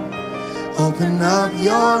day. Open up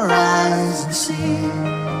your eyes and see.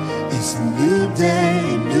 It's a new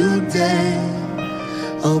day, new day.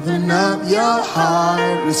 Open up your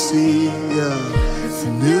heart, receive. Yeah. It's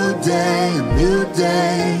a new day, a new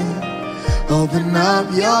day. Open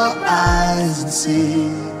up your eyes and see.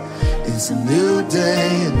 It's a new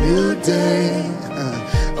day, a new day.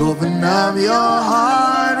 Open up your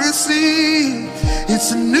heart, receive.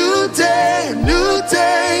 It's a new day, a new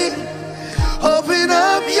day. Open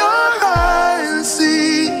up your eyes and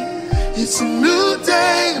see. It's a new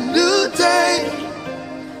day, a new day.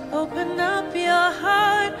 Open up your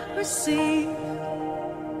heart, receive.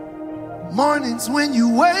 Mornings when you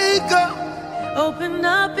wake up. Open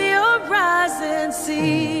up your eyes and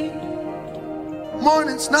see.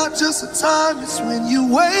 Morning's not just a time, it's when you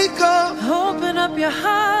wake up. Open up your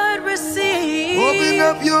heart, receive. Open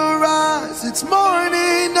up your eyes, it's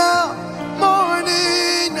morning now, morning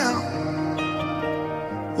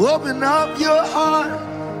Open up your heart.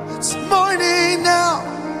 It's morning now.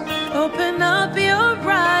 Open up your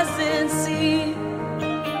eyes and see.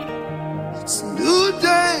 It's a new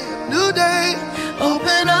day, a new day.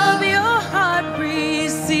 Open up your heart,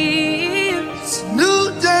 receive. It's a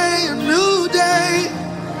new day, a new day.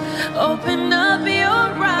 Open up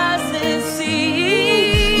your eyes and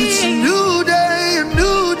see. It's a new day, a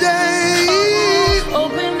new day.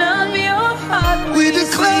 Open up your heart, We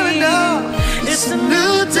declare it now. It's a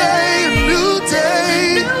new day, a new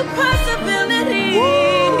day. new possibilities.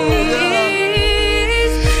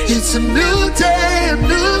 It's a new day, a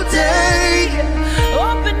new day.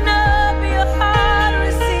 Open up your heart,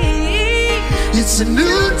 receive. It's a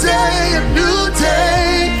new day, a new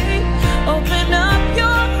day. Open up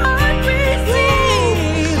your heart,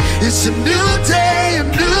 receive. It's a new day, a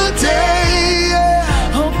new day.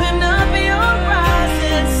 Yeah. Open up your eyes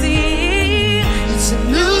and see. It's a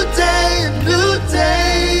new day, a new day.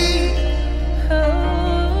 Oh.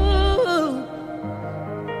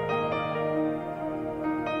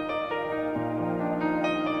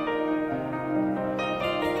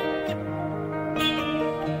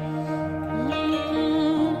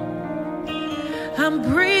 I'm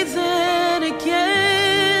breathing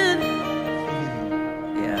again.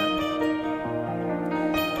 Yeah.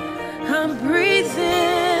 I'm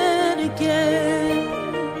breathing again.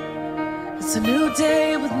 It's a new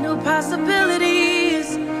day with new possibilities.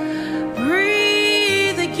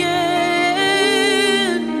 Breathe again.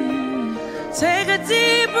 Take a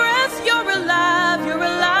deep breath. You're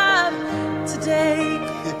alive today.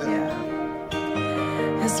 Yeah.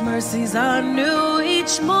 His mercies are new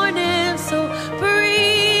each morning, so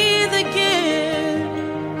breathe again.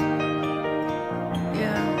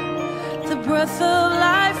 Yeah. The breath of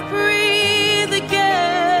life, breathe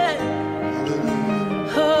again.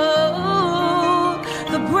 Oh,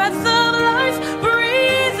 the breath of life,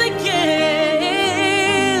 breathe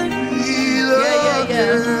again.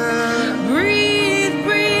 Yeah. Breathe,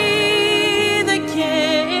 breathe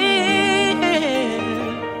again.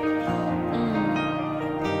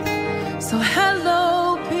 So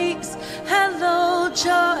hello peace, hello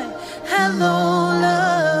joy, hello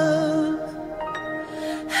love,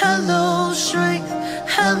 hello strength,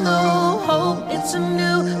 hello hope. It's a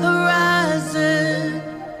new horizon.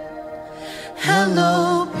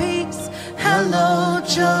 Hello peace, hello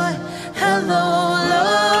joy, hello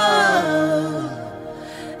love,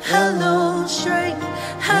 hello strength,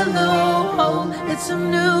 hello hope. It's a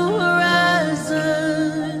new horizon.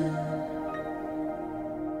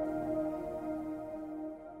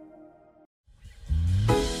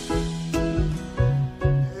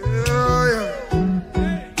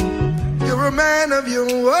 You're a man of your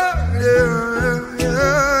word.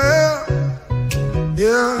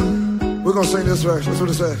 Yeah. We're gonna sing this verse. That's what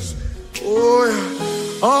it says. Oh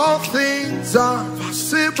yeah. All things are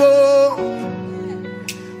possible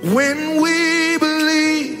when we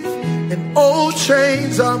believe, and old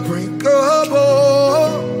chains are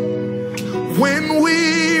breakable when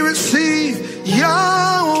we receive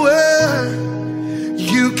Yahweh.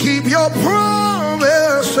 You keep your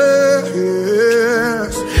promises.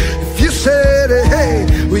 If you said it, hey,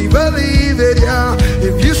 we believe it, yeah.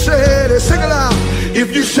 If you said it, sing aloud.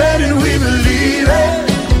 If you said it, we believe it.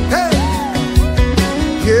 Hey,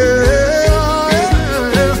 yeah.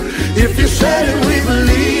 If you said it, we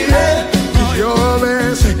believe it. 'Cause you're a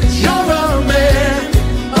man, you're a man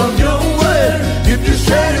of your word. If you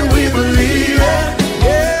said it, we believe it.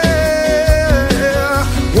 Yeah.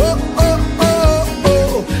 Whoa, oh, oh,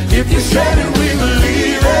 oh. If you said it, we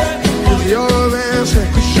believe it. 'Cause you're a man,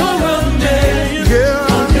 you're a man,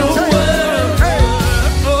 yeah, of your word. Hey.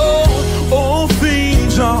 All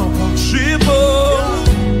things are possible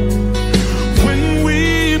when we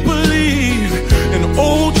believe, and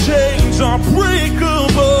old chains are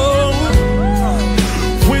breakable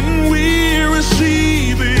when we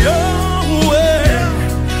receive Yahweh.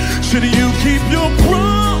 Should you keep your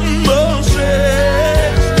promises?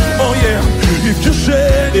 Oh yeah. If you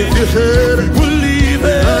said it, believe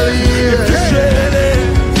it. If you said it,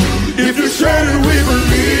 if you said it, we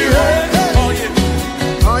believe it. Oh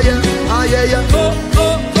yeah. Oh yeah, oh yeah, yeah. Oh,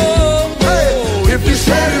 oh, oh. Hey. If you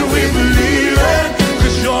said it, we believe it.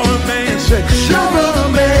 'Cause you're a man, say, you're a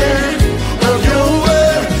man of your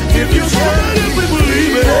word. If you said it, we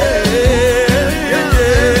believe it.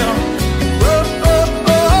 Yeah. Oh,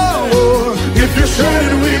 oh, oh. If you said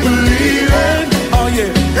it, we believe it. Oh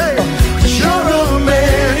yeah. Hey. You're a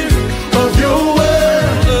man of your word.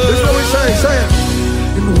 This is what we say it.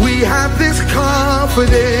 And we have this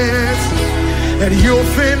confidence that you'll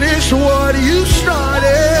finish what you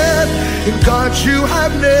started. And God, you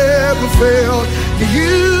have never failed.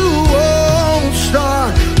 You won't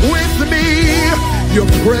start with me.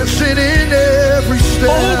 You're present in every step.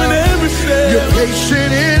 You're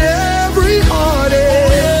patient in every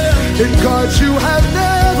heartache. And God, you have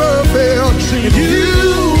never failed. And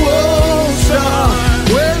you won't stop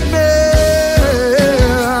with me.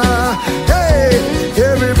 Hey,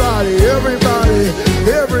 everybody, everybody,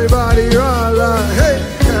 everybody, all right. Hey,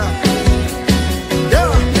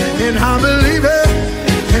 yeah. And I believe it.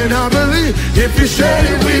 And I believe if you said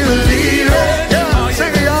it, we believe it. Yeah,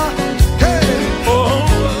 sing it, y'all. Hey.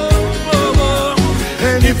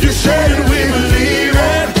 And if you said it, we believe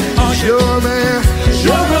it. You're a man.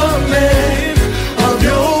 You're a man of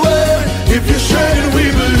your word. If you said it, we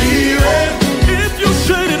believe it. If you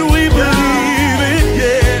said it, we believe it.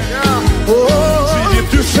 Yeah. Oh. See, if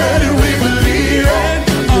you said it, we believe it.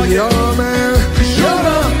 You're a man. You're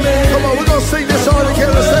a man. Come on, we're gonna sing this all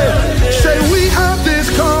together. Say, we have this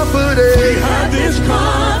confidence. We have this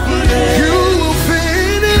confidence. You will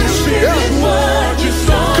finish. What you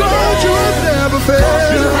started. God, you have never failed.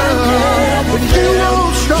 And you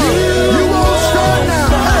won't stop. You won't stop now.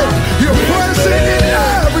 Hey, you're present in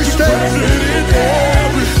every step.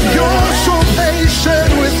 You're so patient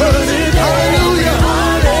with us. Hallelujah.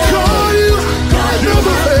 God, you have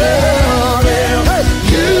never failed. Hey,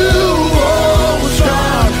 you won't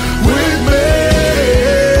stop with me.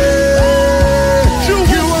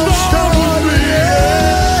 You won't stop with me.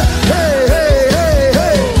 Hey, hey, hey,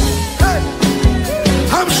 hey, hey.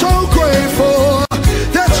 I'm so grateful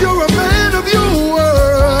that you're a man of your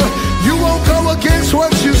word. You won't go against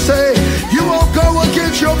what you say. You won't go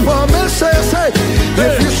against your promises. Hey,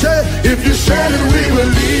 if you said it, we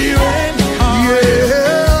believe it.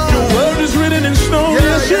 Yeah. Your word is written in stone.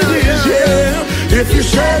 Yes, it is. Yeah. If you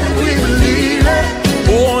said it, we believe it.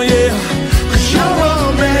 Oh yeah. 'Cause you're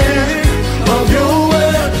a man of your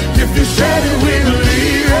word. If you said it, we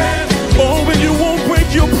believe it. Oh, and you won't break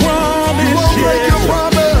your promise. You won't break your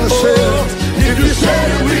promise. Oh, if you said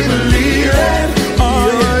it, we believe it. Oh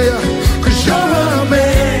yeah. 'Cause you're a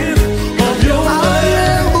man of your word. I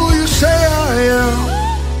am who you say I am.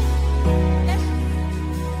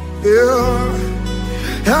 Yeah.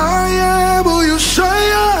 I am who you say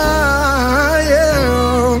I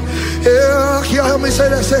am. Yeah. Can y'all help me say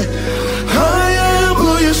that? Say, I am who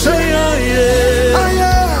you say I am. I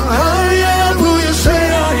am. I am who you say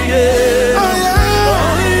I am. I am.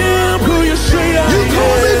 I am who you say I am. You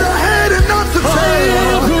call me the head and not the tail. I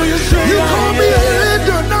am who you say I am. You call me a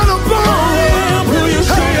lender, not a borrower. I am who you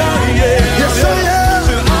say I am. Yes, I am.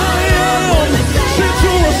 I am. Since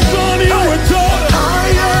you're a son, you're a daughter. I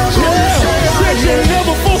am who you say I am. Since you'll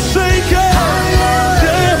never forsake us. I am.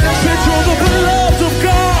 Yeah. Since you're the beloved of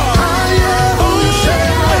God. I am who you say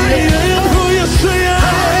I am. I am who you say I am.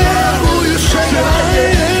 I am who you say I am.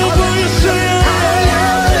 I am who you say I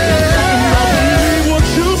am. I believe what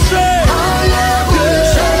you say. I am who you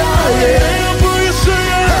say I am. I am who you say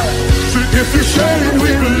I am. If you say it, we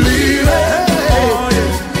believe it.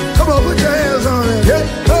 Come on, put your hands on it. Yeah.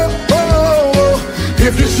 Oh, oh, oh.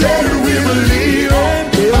 If you said it, we believe it.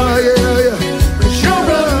 Yeah, yeah, yeah. 'Cause you're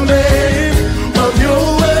a man of your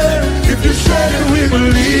word. If you said it, we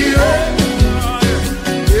believe it.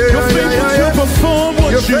 You're faithful to perform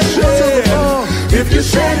what you said. If you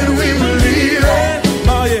said it, we believe it.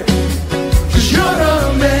 Oh yeah. 'Cause you're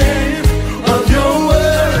a man of your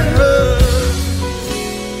word.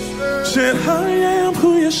 Said I am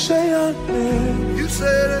who you say I am. You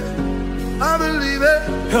said it. I believe it.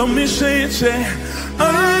 Help me say it. Say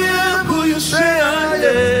I am who you say I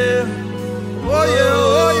am. Oh yeah.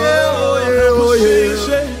 Oh yeah. Oh yeah. Oh yeah.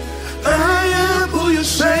 Say I am who you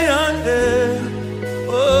say I am.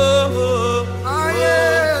 Oh, I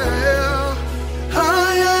am.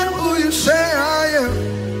 I am who you say I am.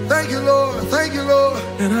 Thank you, Lord. Thank you, Lord.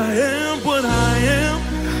 And I am what I am.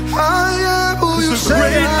 I am who you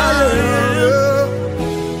say I am.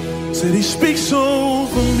 Said he speaks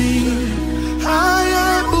over me. I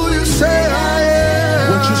am who you say I am.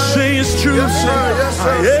 What you say is true. Yes, sir. Yes, sir.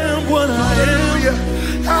 I am what I am.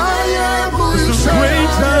 I am who you say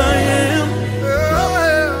great I am.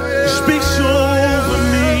 He speaks over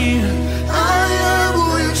me. I am who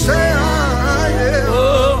you say I am.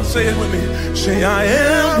 Oh, say it with me. Say I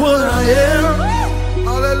am what I am.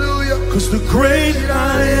 Hallelujah. 'Cause the great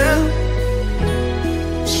I am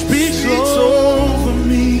speaks over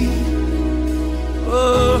me.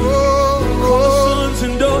 Call the sons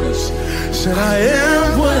and daughters. Said I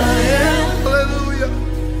am what I am. Hallelujah.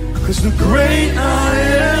 'Cause the great I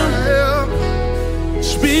am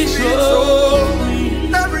speaks over me.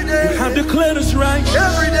 Every day. I declare this right.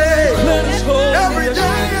 Every day. Declare this holy. Every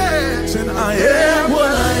day. Said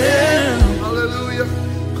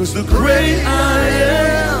 'cause the great I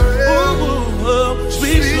am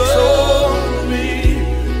speaks over me.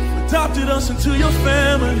 Adopted us into your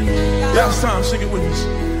family. Last time, sing it with us.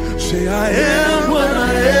 Say I am what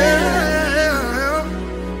I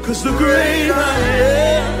am, 'cause the great I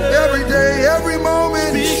am. Every day, every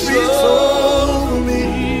moment speaks over me.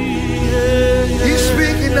 He's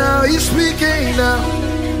speaking now, he's speaking now.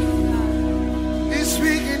 He's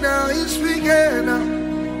speaking now, he's speaking now.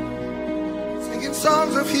 Singing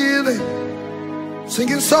songs of healing,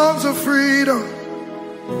 singing songs of freedom,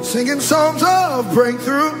 singing songs of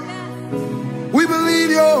breakthrough. We believe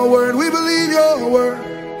your word, we believe your word.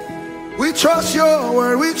 We trust your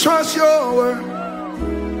word, we trust your word.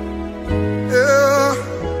 Yeah.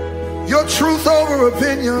 Your truth over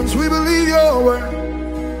opinions, we believe your word.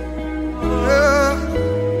 Yeah.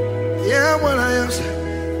 Yeah, what I am,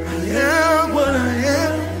 I am what I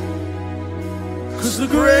am, 'cause the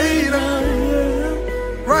great I am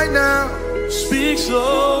right now speaks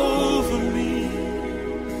over me.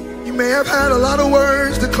 You may have had a lot of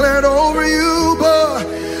words declared over you, but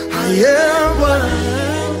I am what I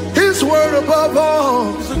am. His word above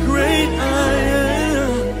all. 'Cause the great I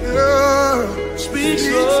am speaks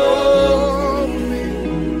over me.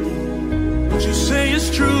 What you say is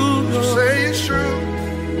true. You say it's true.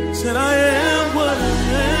 Said I am what I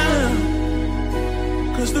am,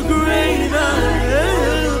 'cause the great I am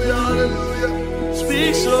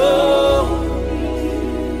speaks over me.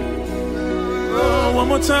 Oh, one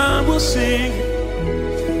more time we'll sing.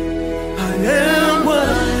 I am what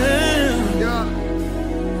I am,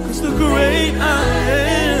 'cause the great I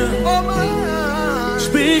am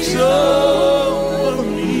speaks over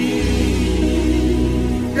me.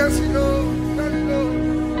 Yes, he knows.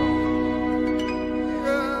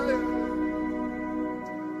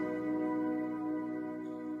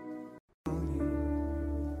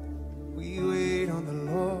 We wait on the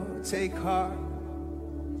Lord, take heart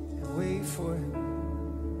and wait for him.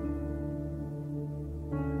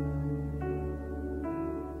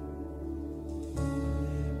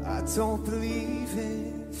 I don't believe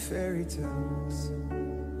in fairy tales.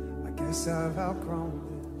 I guess I've outgrown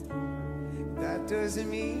them. That doesn't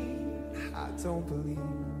mean I don't believe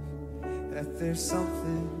that there's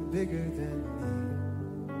something bigger than me.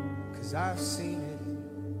 'Cause I've seen it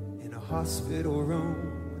in a hospital room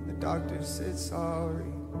when the doctor said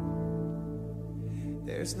sorry.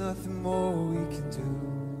 There's nothing more we can do.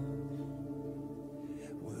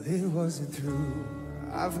 Well, it wasn't through.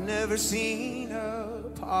 I've never seen a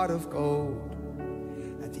pot of gold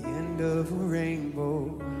at the end of a rainbow,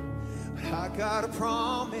 but I got a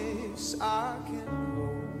promise I can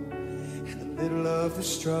hold in the middle of the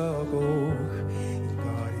struggle. And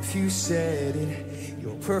God, if you said it,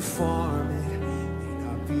 you'll perform it. May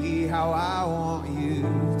not be how I want you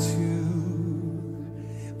to,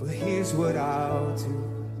 but here's what I'll do.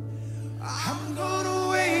 I'm gonna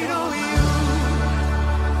wait on you.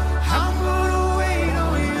 I'm gonna wait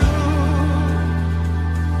on you.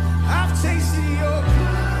 I've tasted your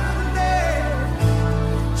goodness,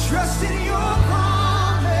 trust in your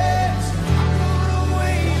promise. I'm gonna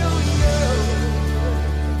wait on you.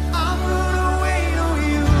 I'm gonna wait on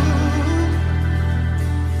you.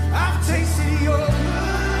 I've tasted your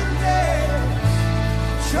goodness,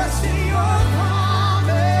 trust in your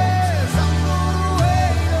promise. I'm gonna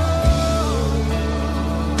wait on you.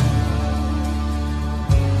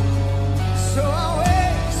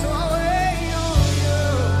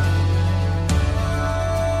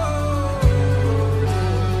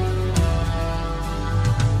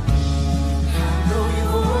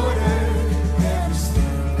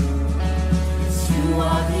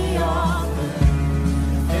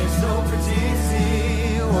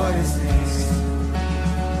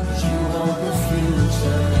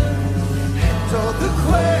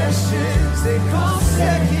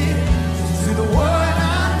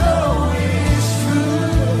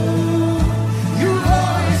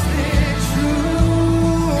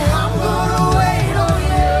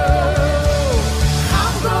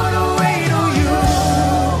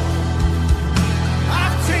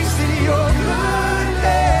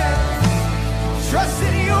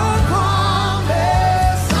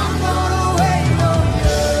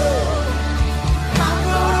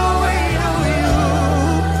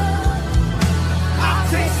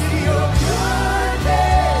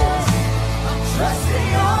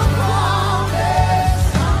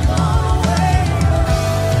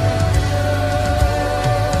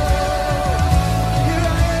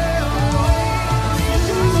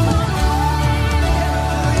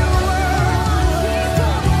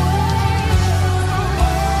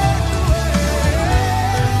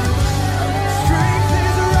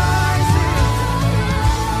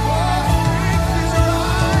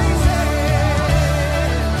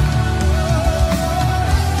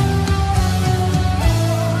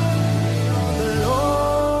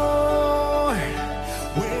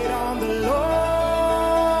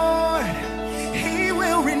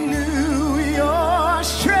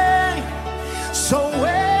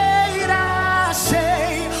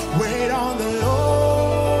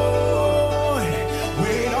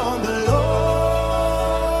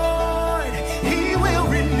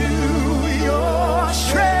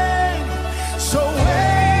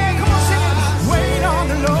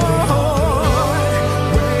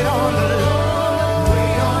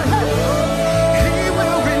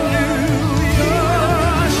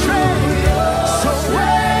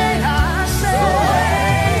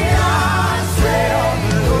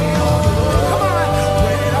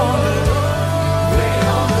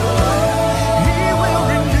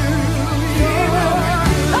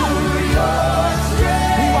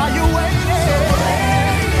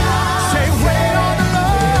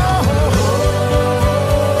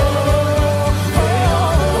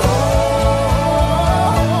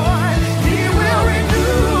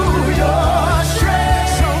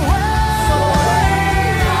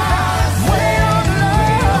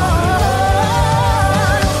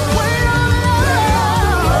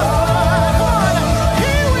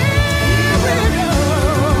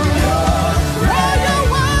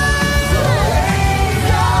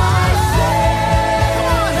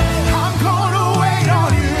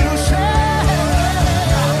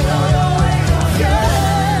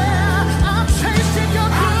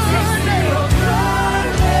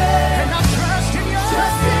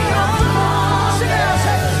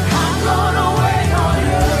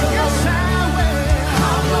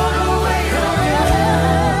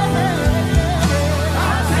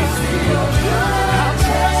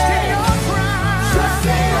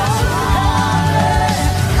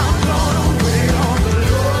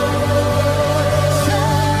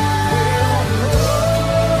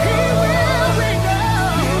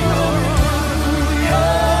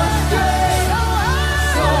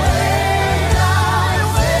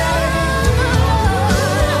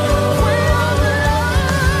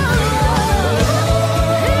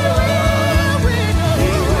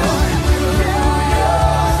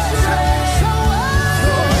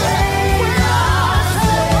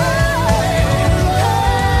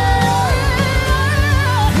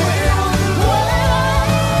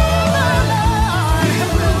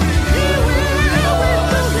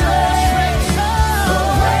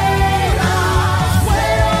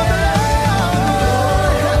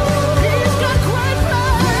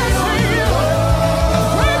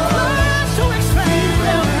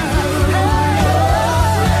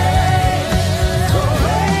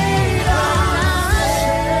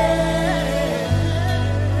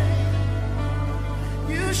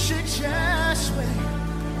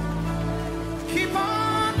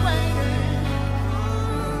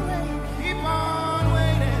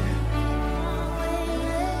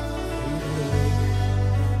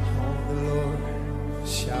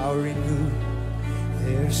 renew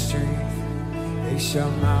their strength. They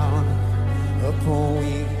shall mount upon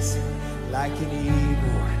wings like an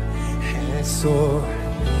eagle and soar.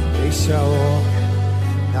 They shall walk,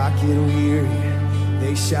 not get weary.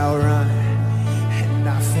 They shall run and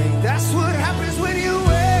not faint. That's what happens when you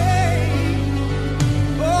wait.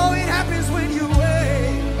 Oh, it happens when you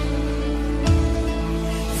wait.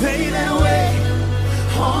 They that wait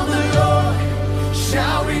on the Lord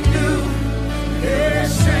shall renew their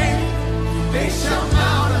strength. They shall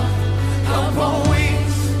mount up on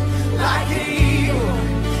wings like an eagle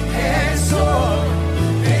and soar.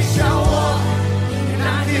 They shall walk and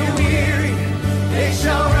not get weary. They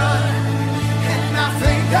shall run and not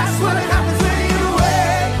faint. That's what happens when you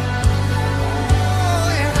wait. Oh,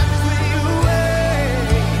 it happens when you wait.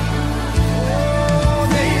 Oh,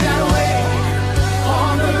 they that wait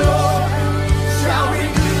on the Lord shall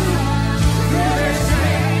renew their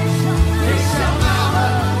strength. They shall mount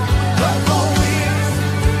up on wings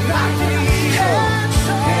like an eagle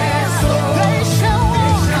and soar. They shall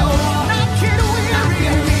walk, not get weary.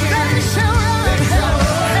 They shall run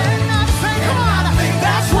and not faint. Come on,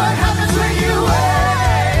 that's what happens when you wait.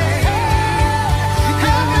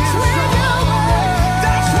 Happens when you wait.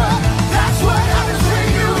 That's what happens when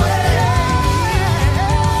you wait.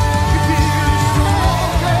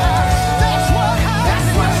 That's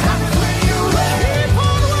what happens when you wait. Keep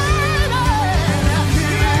on waiting.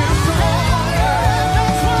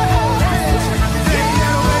 That's what happens. They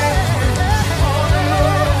that wait on the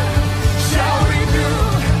Lord shall renew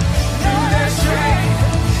their strength.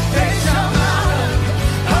 They shall mount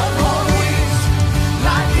up on wings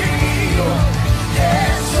like an eagle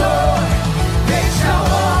and soar. They shall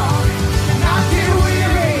walk and not get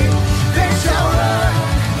weary. They shall run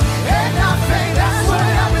and not faint. That's what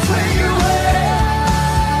happens when you wait.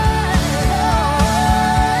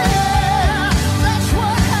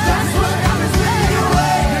 That's what happens when you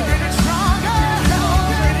wait. You're getting stronger. You're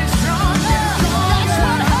getting stronger. That's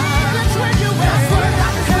what happens when you wait. That's what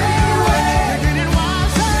happens when you wait. You're getting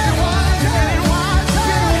wiser. You're getting wiser.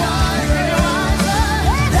 You're getting wiser.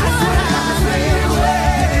 That's what happens when you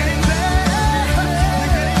wait. You're getting better. You're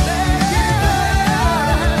getting better.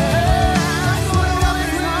 That's what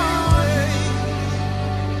happens when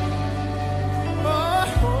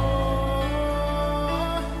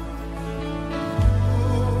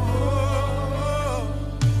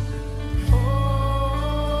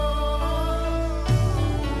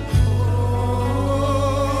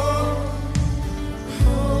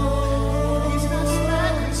He's not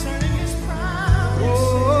slack concerning his promise.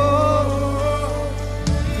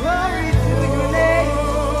 Glory to your name.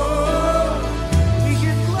 We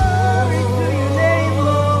give glory to your name,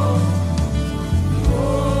 Lord.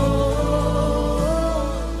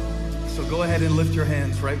 So go ahead and lift your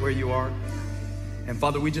hands right where you are. And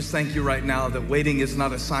Father, we just thank you right now that waiting is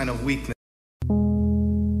not a sign of weakness.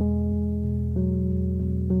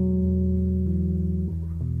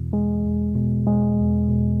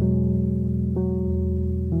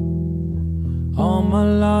 All my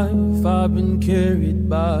life I've been carried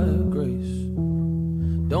by grace.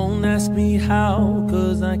 Don't ask me how,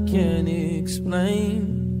 'cause I can't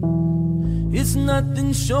explain. It's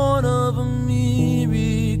nothing short of a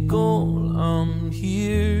miracle. I'm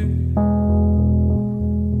here.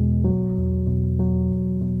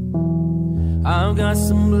 I've got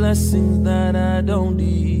some blessings that I don't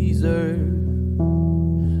deserve.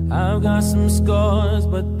 I've got some scars,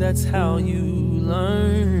 but that's how you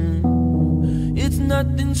learn. It's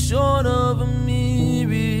nothing short of a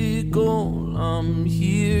miracle. I'm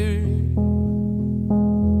here.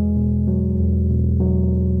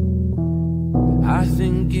 I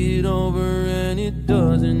think it over and it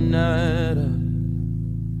doesn't matter.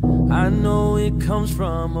 I know it comes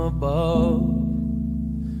from above.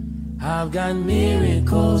 I've got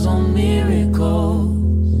miracles on miracles,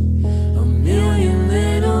 a million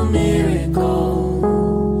little miracles.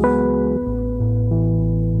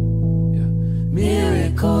 Yeah.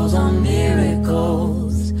 Miracles on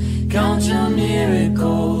miracles, count your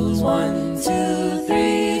miracles. 1, 2,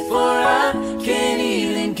 3, 4, I can't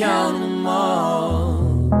even count them all.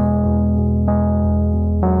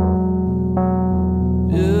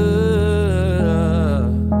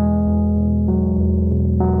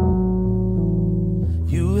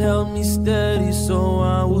 Steady so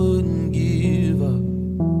I wouldn't give up.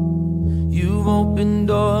 You've opened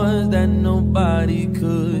doors that nobody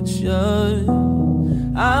could shut.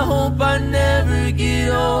 I hope I never get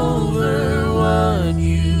over what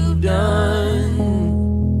you've done.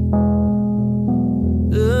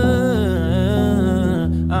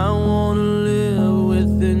 I wanna live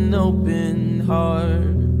with an open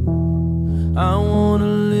heart. I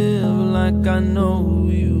wanna live like I know who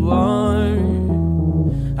you are.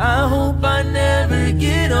 I hope I never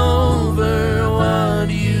get over what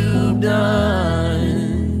you've done.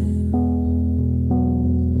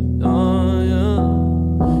 Oh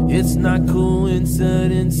yeah, it's not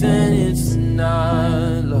coincidence and it's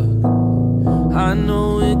not luck. I know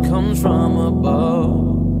it comes from above.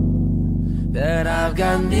 That I've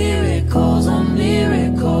got miracles on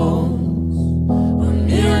miracles, a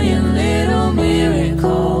million little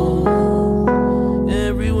miracles.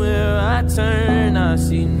 Everywhere I turn I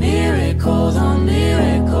see miracles on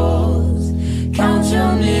miracles. Count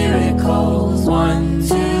your miracles, 1,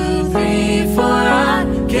 2, 3, 4. I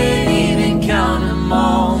can't even count them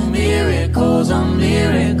all. Miracles on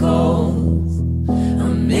miracles, a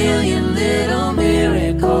million little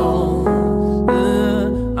miracles.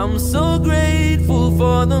 I'm so grateful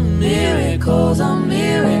for the miracles on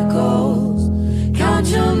miracles. Count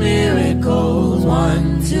your miracles,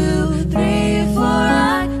 1, 2, 3, 4.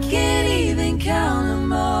 I can't even count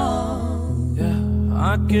them all. Yeah,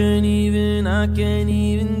 I can't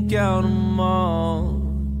even count them all.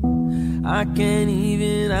 I can't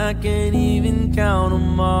even count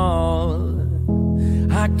them all.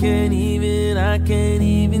 I can't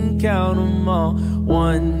even count them all.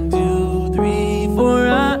 1, 2, 3, 4.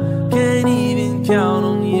 I can't even count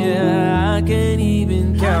them. Yeah, I can't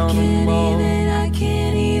even count them all. I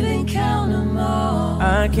can't even count them all.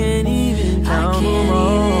 I can't even count them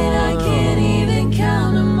all. I can't even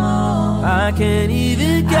count them all. I can't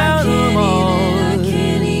even count them all. I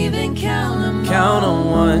can't even count them all. Count them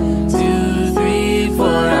 1, 2, 3, 4.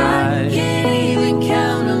 I can't even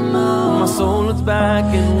count them all. My soul looks back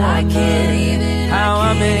and wonders how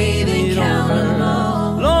I made it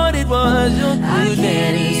over. Lord, it was your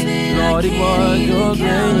goodness. Lord, it was your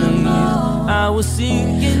grace. I was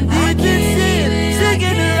sinking deep in sin,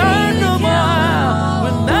 sinking to earn no more.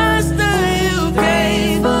 When Master, you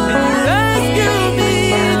came and you rescued me,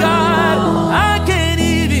 God. I can't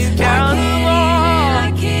even count them all.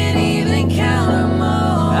 I can't even count them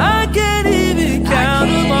all. I can't even count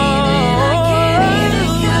them all.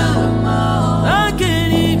 I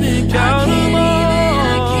can't even count them all. I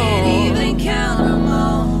can't even count them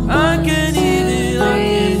all. I can't even count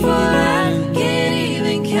them all. I can't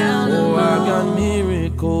even count them all. I got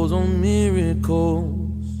miracles on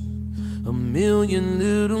miracles, a million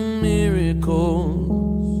little miracles.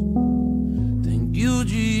 Thank you,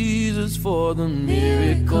 Jesus, for the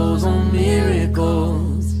miracles on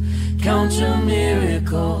miracles. Count your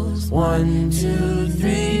miracles, 1, 2,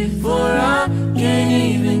 3, 4. I can't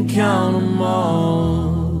even count them all.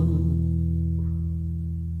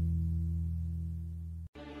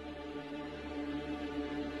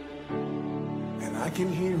 I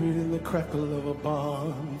can hear it in the crackle of a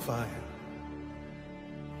bonfire,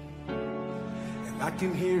 and I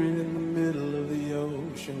can hear it in the middle of the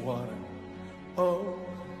ocean water. Oh,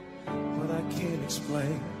 but I can't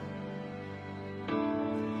explain,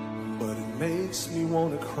 but it makes me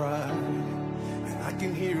want to cry. And I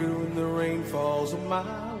can hear it when the rain falls on my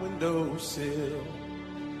windowsill,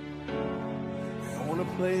 and on a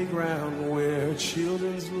playground where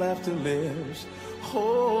children's laughter lives.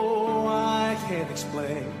 Oh, I can't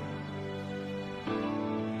explain,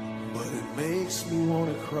 but it makes me want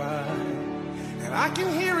to cry. And I can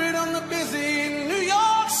hear it on the busy New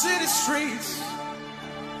York City streets,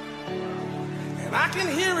 and I can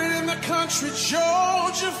hear it in the country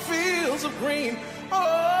Georgia fields of green.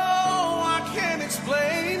 Oh, I can't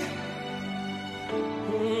explain,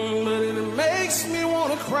 but it makes me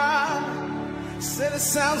want to cry. Said it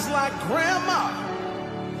sounds like grandma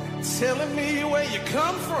telling me where you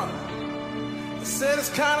come from. He said it's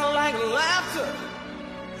kind of like laughter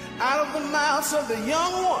out of the mouths of the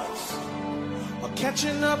young ones, or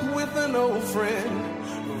catching up with an old friend,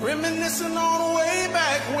 reminiscing on way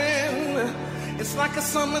back when. It's like a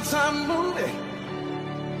summertime movie,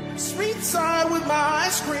 sweet side with my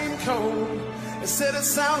ice cream cone. It said it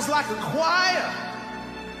sounds like a choir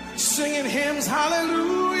singing hymns,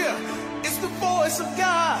 hallelujah. It's the voice of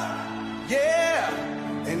God, yeah.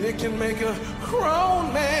 And it can make a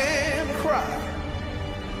grown man cry.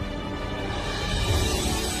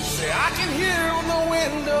 Say, I can hear on the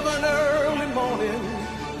wind of an early morning,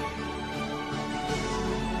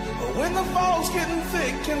 when the fall's getting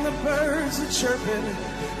thick and the birds are chirping.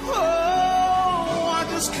 Oh, I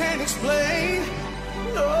just can't explain,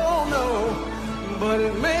 no, no, but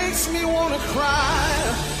it makes me want to cry.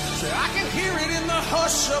 Say, I can hear it in the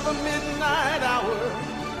hush of a midnight hour,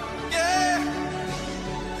 yeah.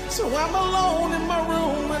 So I'm alone in my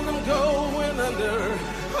room and I'm going under.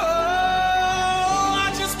 Oh,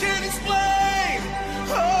 I just can't explain.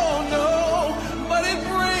 Oh no, but it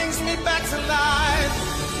brings me back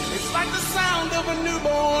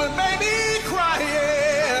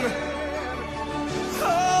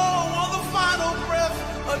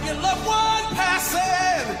loved one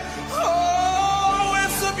passing. Oh,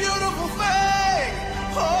 it's a beautiful thing.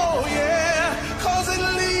 Oh yeah, 'cause it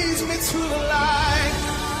leads me to the light.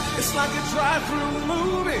 It's like a drive-through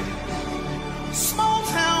movie. Small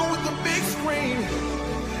town with a big screen.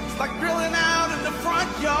 It's like grilling out in the front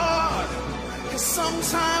yard. 'Cause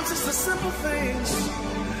sometimes it's the simple things,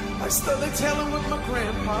 like storytelling with my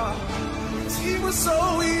grandpa. 'Cause he was so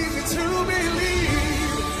easy to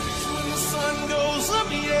believe. So when the sun goes up,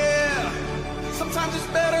 yeah, sometimes it's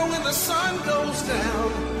better when the sun goes down.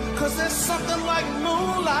 'Cause there's something like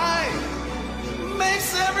moonlight, makes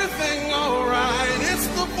everything alright. It's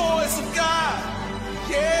the voice of God,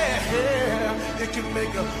 yeah, it can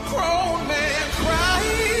make a grown man cry.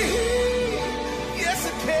 Yes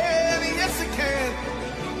it can, yes it can.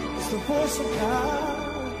 It's the voice of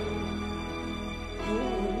God,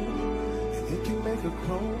 and it can make a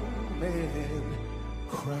grown man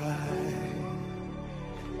cry.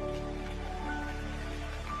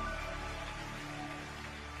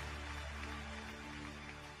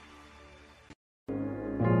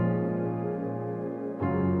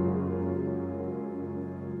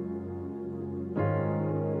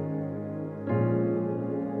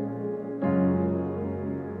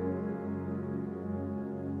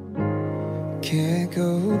 Can't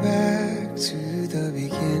go back to the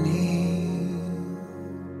beginning.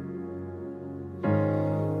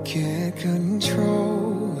 Can't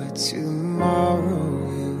control what tomorrow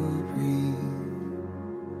will bring.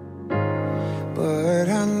 But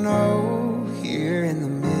I know here in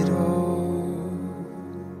the middle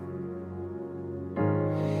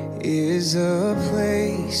is a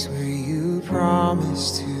place where you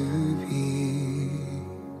promised to be.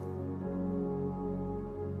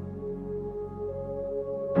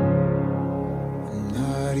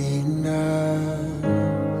 Enough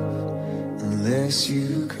unless you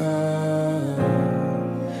come.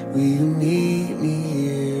 Will you meet me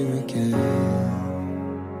here again?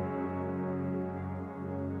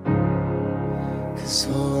 'Cause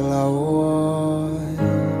all I want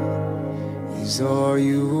is all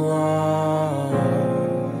you are.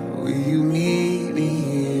 Will you meet me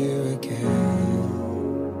here again?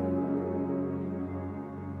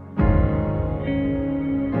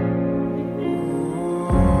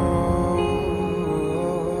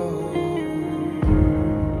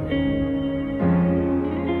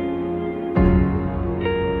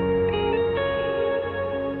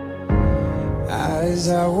 As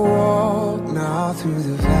I walk now through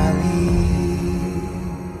the valley,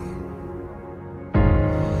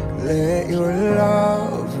 let your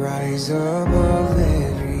love rise above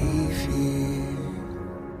every fear.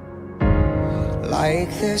 Like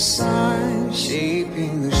the sun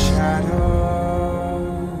shaping the shadow,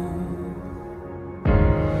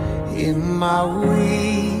 in my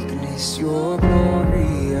weakness your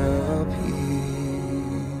glory appears.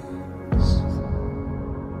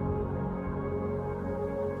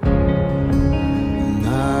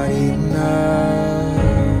 Not enough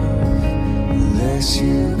unless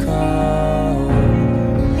you come.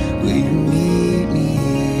 Will you meet me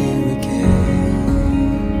here again?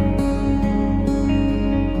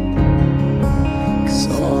 'Cause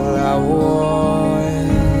all I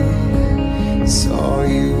want is all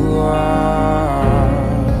you are.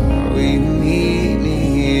 Will you meet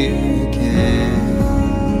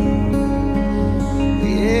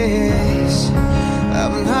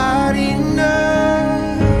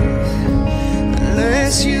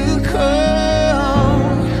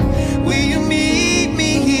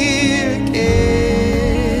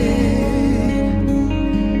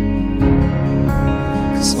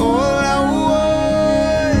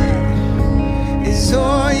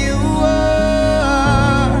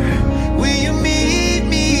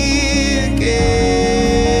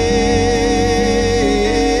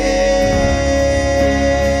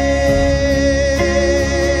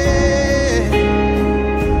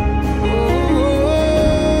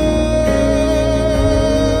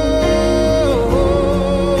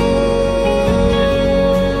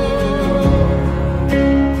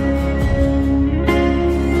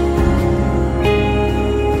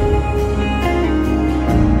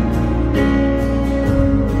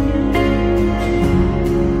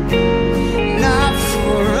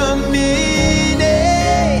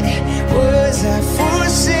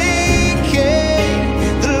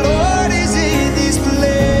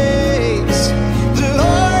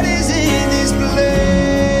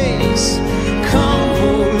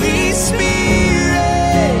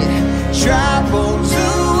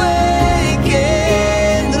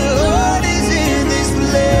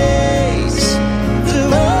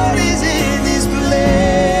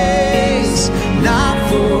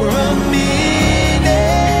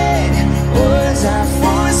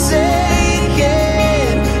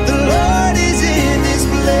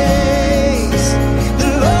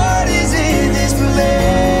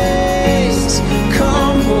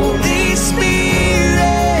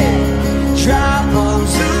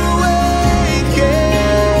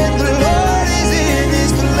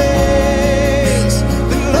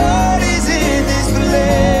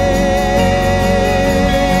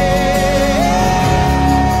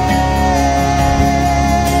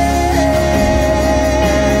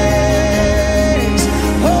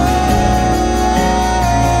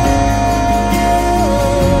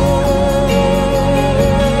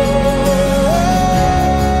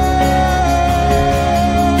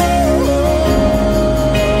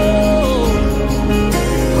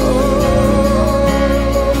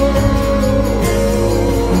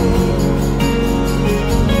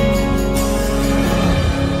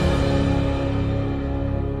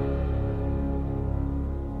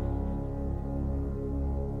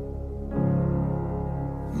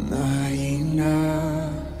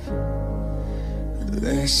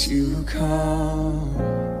Unless you come,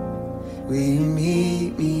 will you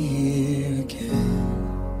meet me here again?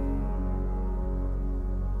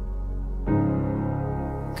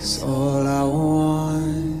 'Cause all I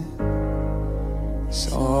want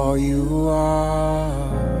is all you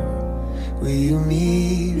are. Will you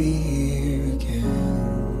meet me here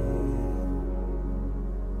again?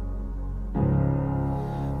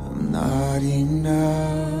 I'm not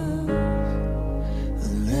enough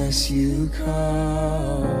unless you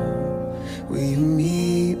come. Will you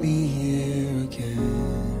meet me here again?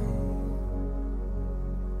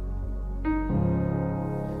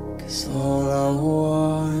 'Cause all I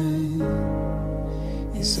want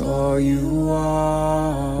is all you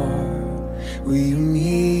are. Will you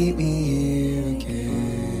meet me here again?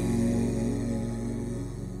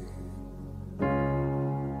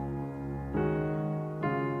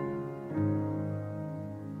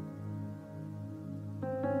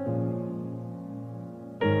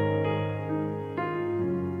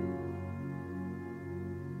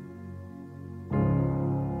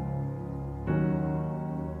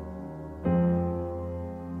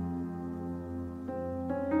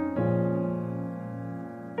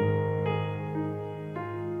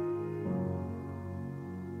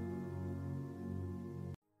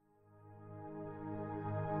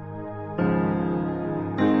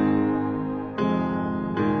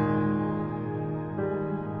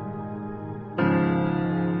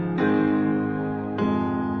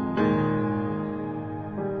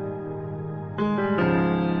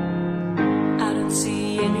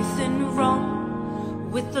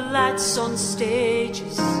 On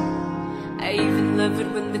stages, I even love it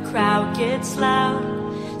when the crowd gets loud,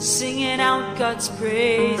 singing out God's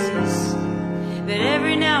praises. But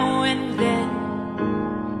every now and then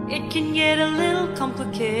it can get a little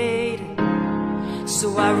complicated.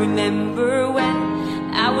 So I remember when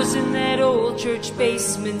I was in that old church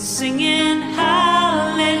basement singing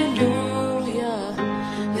hallelujah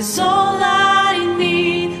is all I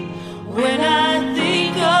need when I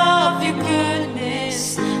think of your goodness,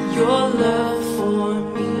 your love for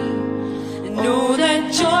me, and know that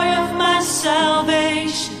joy of my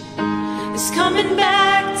salvation is coming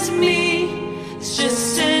back to me. It's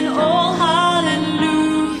just an old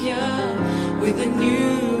hallelujah with a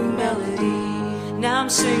new melody. Now I'm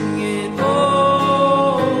singing, oh,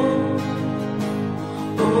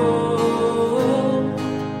 oh,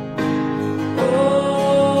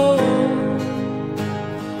 oh,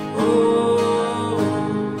 oh.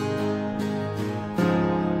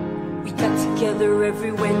 We got together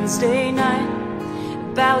every Wednesday night,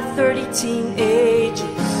 about 30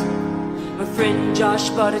 teenagers. My friend Josh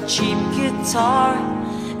bought a cheap guitar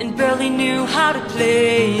and barely knew how to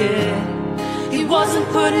play it. He wasn't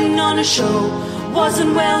putting on a show,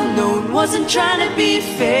 wasn't well known, wasn't trying to be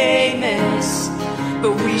famous,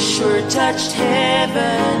 but we sure touched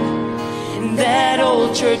heaven in that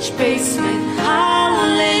old church basement.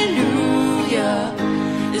 Hallelujah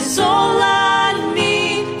is all I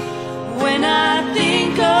need when I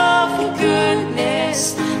think of your goodness,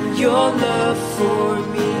 your love for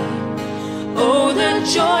me. Oh, the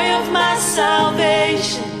joy of my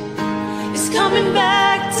salvation is coming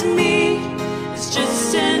back to me. It's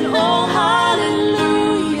just an old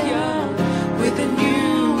hallelujah with a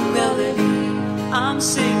new melody. I'm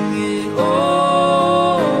singing, oh,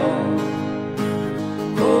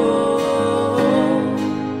 oh,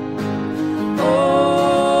 oh, oh,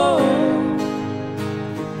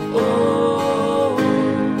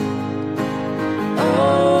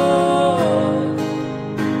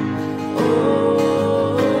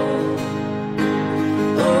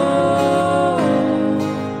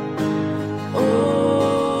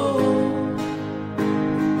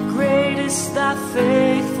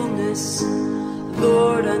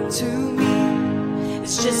 Lord, unto me.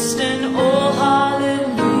 It's just an old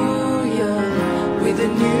hallelujah with a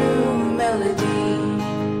new melody.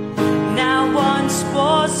 Now once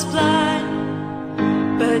was blind,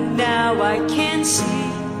 but now I can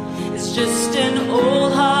see. It's just an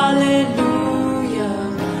old hallelujah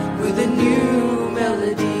with a new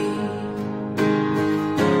melody.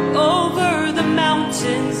 Over the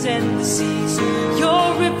mountains and the seas, your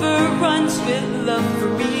river runs with love for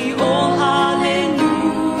me. Oh,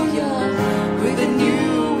 hallelujah, with a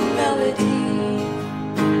new melody.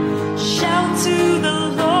 Shout to the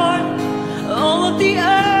Lord, all of the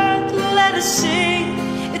earth, let us sing.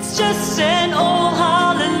 It's just an old hallelujah